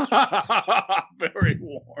 Very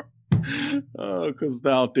warm. Oh, because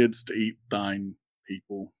thou didst eat thine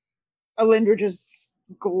people. Alindra just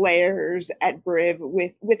glares at Briv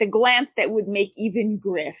with a glance that would make even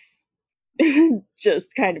Griff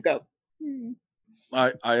just kind of go.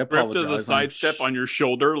 I Griff apologize. does a sidestep on your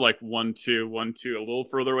shoulder, like 1, 2, 1, 2, a little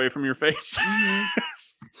further away from your face.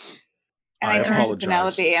 And I I turn to apologize.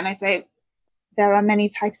 Penelope and I say, there are many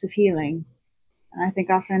types of healing. And I think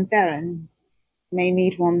our friend Theron may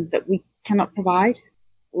need one that we cannot provide.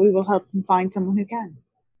 We will help him find someone who can.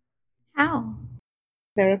 How?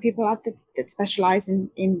 There are people out there that specialize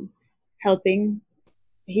in helping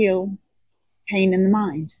heal pain in the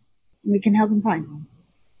mind. We can help him find one.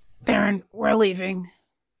 Theron, we're leaving.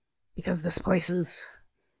 Because this place is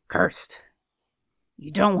cursed.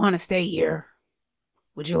 You don't want to stay here.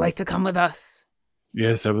 Would you like to come with us?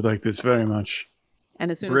 Yes, I would like this very much.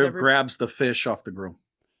 And as soon Briv as grabs the fish off the grill.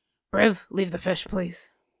 Briv, leave the fish, please.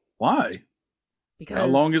 Why? Because How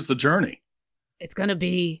long is the journey? it's going to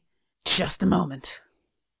be just a moment.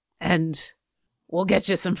 And we'll get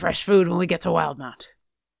you some fresh food when we get to Wildmount.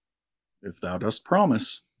 If thou dost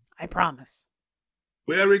promise. I promise.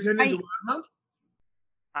 We are returning to Wildmount?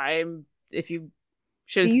 I'm. If you.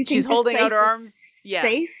 Do you think She's this holding out place her is arms. Yeah.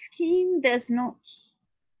 safe, Keen? There's not.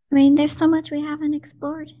 I mean, there's so much we haven't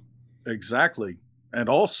explored. Exactly. And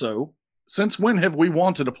also, since when have we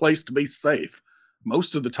wanted a place to be safe?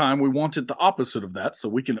 Most of the time we wanted the opposite of that so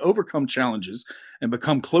we can overcome challenges and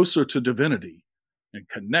become closer to divinity and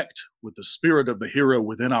connect with the spirit of the hero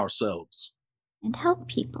within ourselves. And help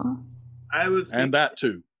people. I was And that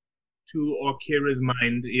too. to Orkira's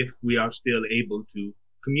mind if we are still able to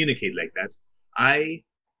communicate like that. I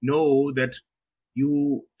know that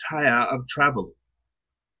you tire of travel.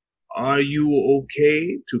 Are you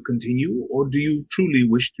okay to continue, or do you truly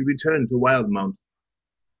wish to return to Wildmount?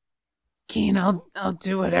 Keen, I'll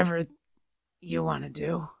do whatever you want to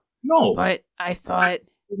do. No. But I thought.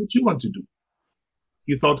 What would you want to do?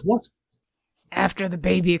 You thought what? after the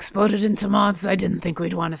baby exploded into moths, I didn't think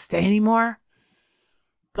we'd want to stay anymore.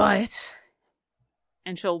 But...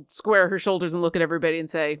 And she'll square her shoulders and look at everybody and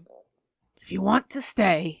say, if you want to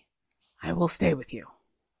stay, I will stay with you.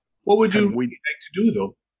 What would you Can we- like to do,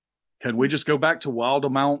 though? Can we just go back to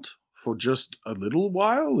Wildemount for just a little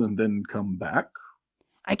while and then come back?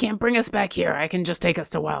 I can't bring us back here. I can just take us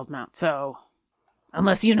to Wildemount. So,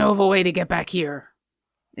 unless you know of a way to get back here,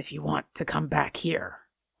 if you want to come back here.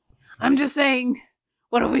 I'm just saying,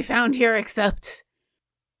 what have we found here except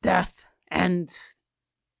death and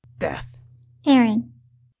death? Aaron,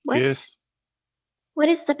 Yes. what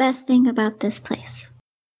is the best thing about this place?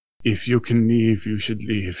 If you can leave, you should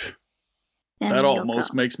leave. Then That we'll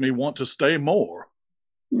almost go. makes me want to stay more.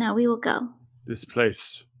 No, we will go. This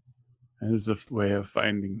place has a way of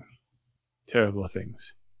finding terrible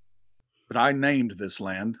things. But I named this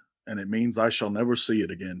land, and it means I shall never see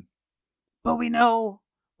it again. But we know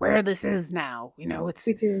where this is now. We know it's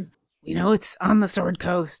We do. We know it's on the Sword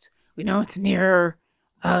Coast. We know it's near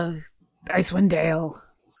Icewind Dale.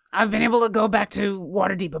 I've been able to go back to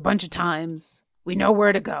Waterdeep a bunch of times. We know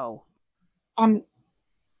where to go.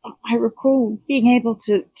 I recall being able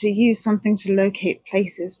to use something to locate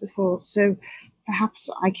places before, so perhaps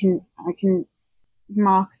I can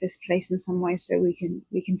mark this place in some way so we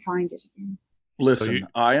can find it again. Listen,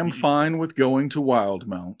 I am fine with going to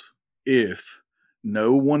Wildemount if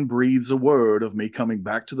no one breathes a word of me coming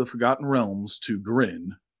back to the Forgotten Realms to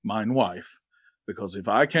Grin, mine wife. Because if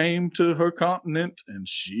I came to her continent and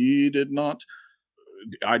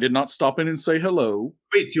I did not stop in and say hello.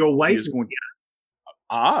 Wait, your wife is going.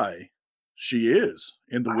 She is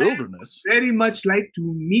in the wilderness. Very much like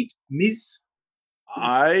to meet Miss.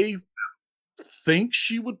 I think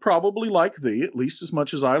she would probably like thee, at least as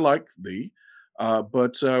much as I like thee.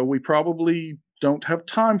 But we probably don't have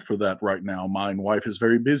time for that right now. Mine wife is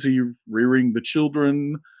very busy rearing the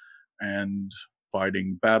children and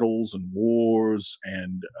fighting battles and wars,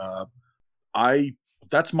 and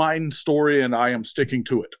that's mine story, and I am sticking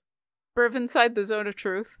to it. Briv inside the zone of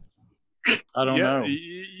truth. I don't know.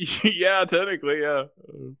 Yeah, technically, yeah.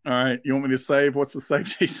 All right, you want me to save? What's the save,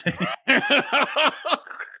 JC?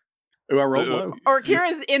 Ooh, I rolled low. Or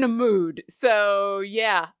Kira's in a mood. So,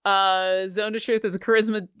 yeah. Zone of Truth is a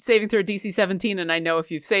charisma saving throw DC 17, and I know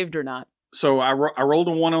if you've saved or not. So I rolled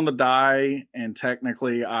a 1 on the die, and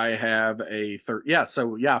technically I have a third. Yeah,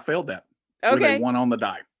 so yeah, I failed that. Okay. With a 1 on the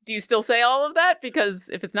die. Do you still say all of that? Because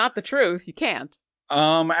if it's not the truth, you can't.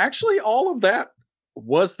 Actually, all of that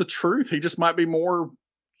was the truth. He just might be more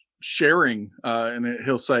sharing, and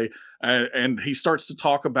he'll say, and he starts to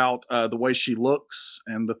talk about the way she looks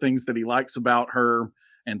and the things that he likes about her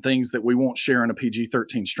and things that we won't share in a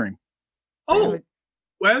PG-13 stream. Oh,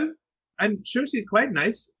 well, I'm sure she's quite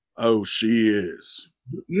nice. Oh, she is.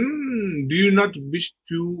 Do you not wish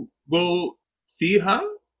to go see her?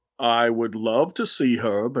 I would love to see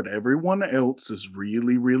her, but everyone else is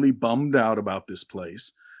really, really bummed out about this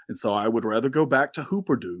place. And so I would rather go back to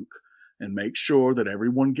Hooperduke and make sure that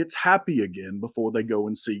everyone gets happy again before they go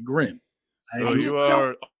and see Grin. So you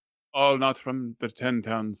are all not from the 10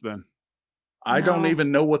 towns then? I don't No.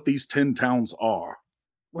 even know what these 10 towns are.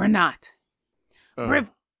 We're not. Oh. Briv,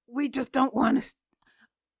 we just don't want to...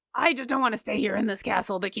 I just don't want to stay here in this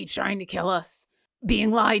castle that keeps trying to kill us.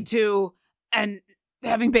 Being lied to and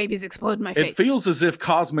having babies explode in my It face. feels as if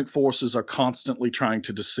cosmic forces are constantly trying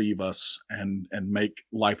to deceive us and make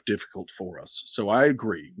life difficult for us. So I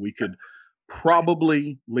agree. We could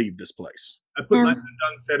probably leave this place. I put my hand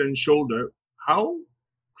on Farron's shoulder. How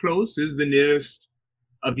close is the nearest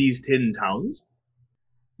of these 10 towns?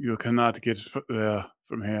 You cannot get there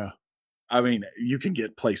from here. I mean, you can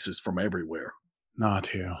get places from everywhere. Not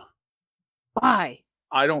here. Why?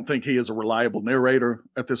 I don't think he is a reliable narrator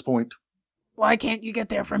at this point. Why can't you get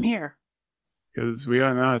there from here? Because we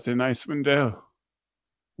are not in Icewind Dale.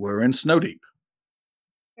 We're in Snowdeep.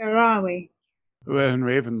 Where are we? We're in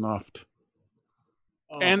Ravenloft.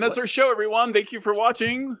 And that's our show, everyone. Thank you for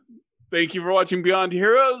watching. Thank you for watching Beyond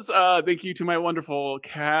Heroes. Thank you to my wonderful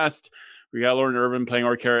cast. We got Lauren Urban playing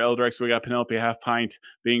Orkara Eldrex. We got Penelope Halfpint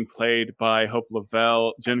being played by Hope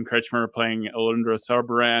Lavelle. Jen Kretschmer playing Elundra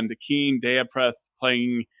Sarbrand. Keen Deapreth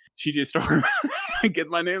playing TJ Storm. I get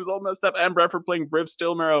my names all messed up. And Bradford playing Briv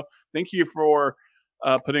Stillmarrow. Thank you for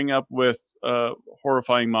putting up with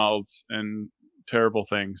horrifying mouths and terrible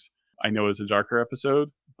things. I know it's a darker episode,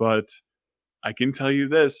 but I can tell you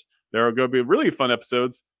this. There are going to be really fun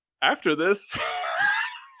episodes after this.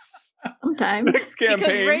 Sometime. Next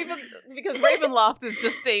campaign. Because Ravenloft is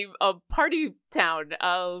just a party town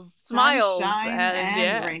of smiles Sunshine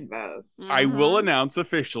and rainbows. I will announce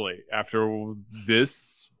officially after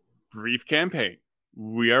this brief campaign.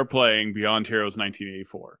 We are playing Beyond Heroes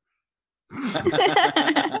 1984.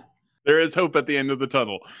 There is hope at the end of the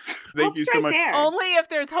tunnel. Thank you so Hope's much. right there. Only if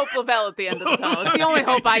there's Hope Lavelle at the end of the tunnel. It's the only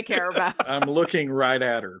hope I care about. I'm looking right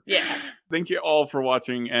at her. Yeah. Thank you all for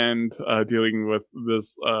watching and dealing with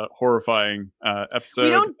this horrifying episode. We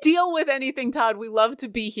don't deal with anything, Todd. We love to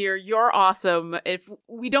be here. You're awesome. If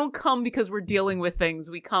we don't come because we're dealing with things,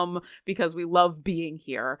 we come because we love being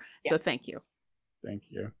here. So Yes. thank you. Thank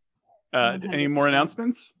you. Any more 100%.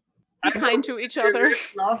 announcements? Be kind to each other.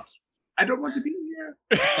 I don't want to be here.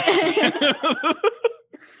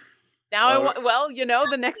 Now,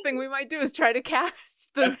 the next thing we might do is try to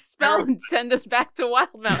cast the spell and send us back to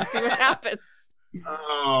Wildmount. See what happens.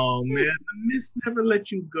 Oh man, the mist never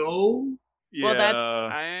let you go. Well,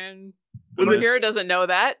 Will it, Kira doesn't know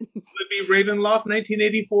that. will it be Ravenloft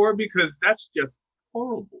 1984? Because that's just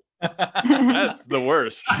horrible. That's the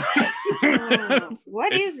worst.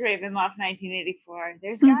 What It's- is Ravenloft 1984?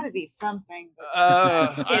 There's got to be something.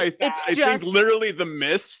 I It's think just- literally The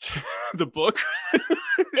Mist, the book.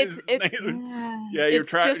 is amazing. Yeah, you're it's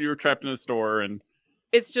trapped. just- You were trapped in a store, and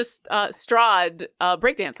It's just Strahd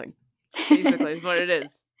breakdancing, basically, is what it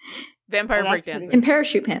is. Vampire Oh, that's breakdancing. pretty- In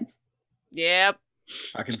parachute pants. Yep.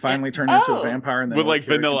 I can finally turn into a Oh. vampire and then with like Kira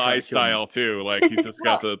can Vanilla try to Ice kill me. style too. Like he's just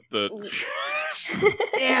got the.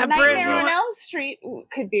 Yeah, Nightmare on Brit- Elm Street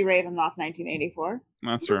could be Ravenloft 1984.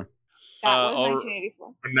 That's true. That was I'll- 1984.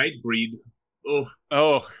 Or Nightbreed. Oh,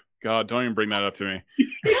 Oh God! Don't even bring that up to me.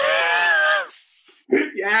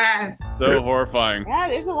 yes. So horrifying. Yeah,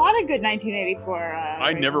 there's a lot of good 1984.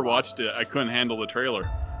 I never watched it. I couldn't handle the trailer.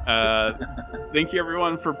 Thank you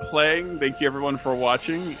everyone for playing. Thank you everyone for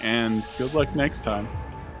watching, and good luck next time.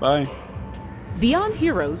 Bye. Beyond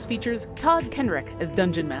Heroes features Todd Kenrick as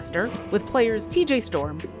Dungeon Master, with players TJ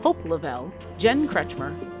Storm, Hope Lavelle, Jen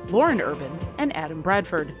Kretschmer, Lauren Urban, and Adam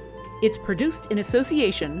Bradford. It's produced in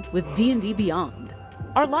association with D&D Beyond.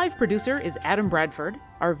 Our live producer is Adam Bradford,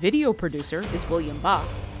 our video producer is William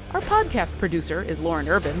Box, our podcast producer is Lauren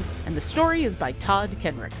Urban, and the story is by Todd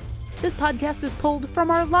Kenrick. This podcast is pulled from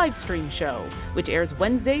our live stream show, which airs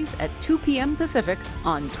Wednesdays at 2 p.m. Pacific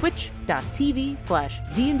on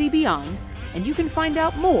twitch.tv/DNDBeyond, and you can find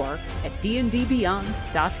out more at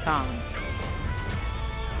dndbeyond.com.